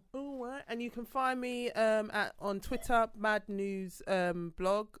there and all. All right, and you can find me on Twitter, Mad News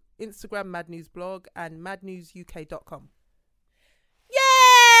blog, Instagram, Mad News blog, and madnewsuk.com. Yay!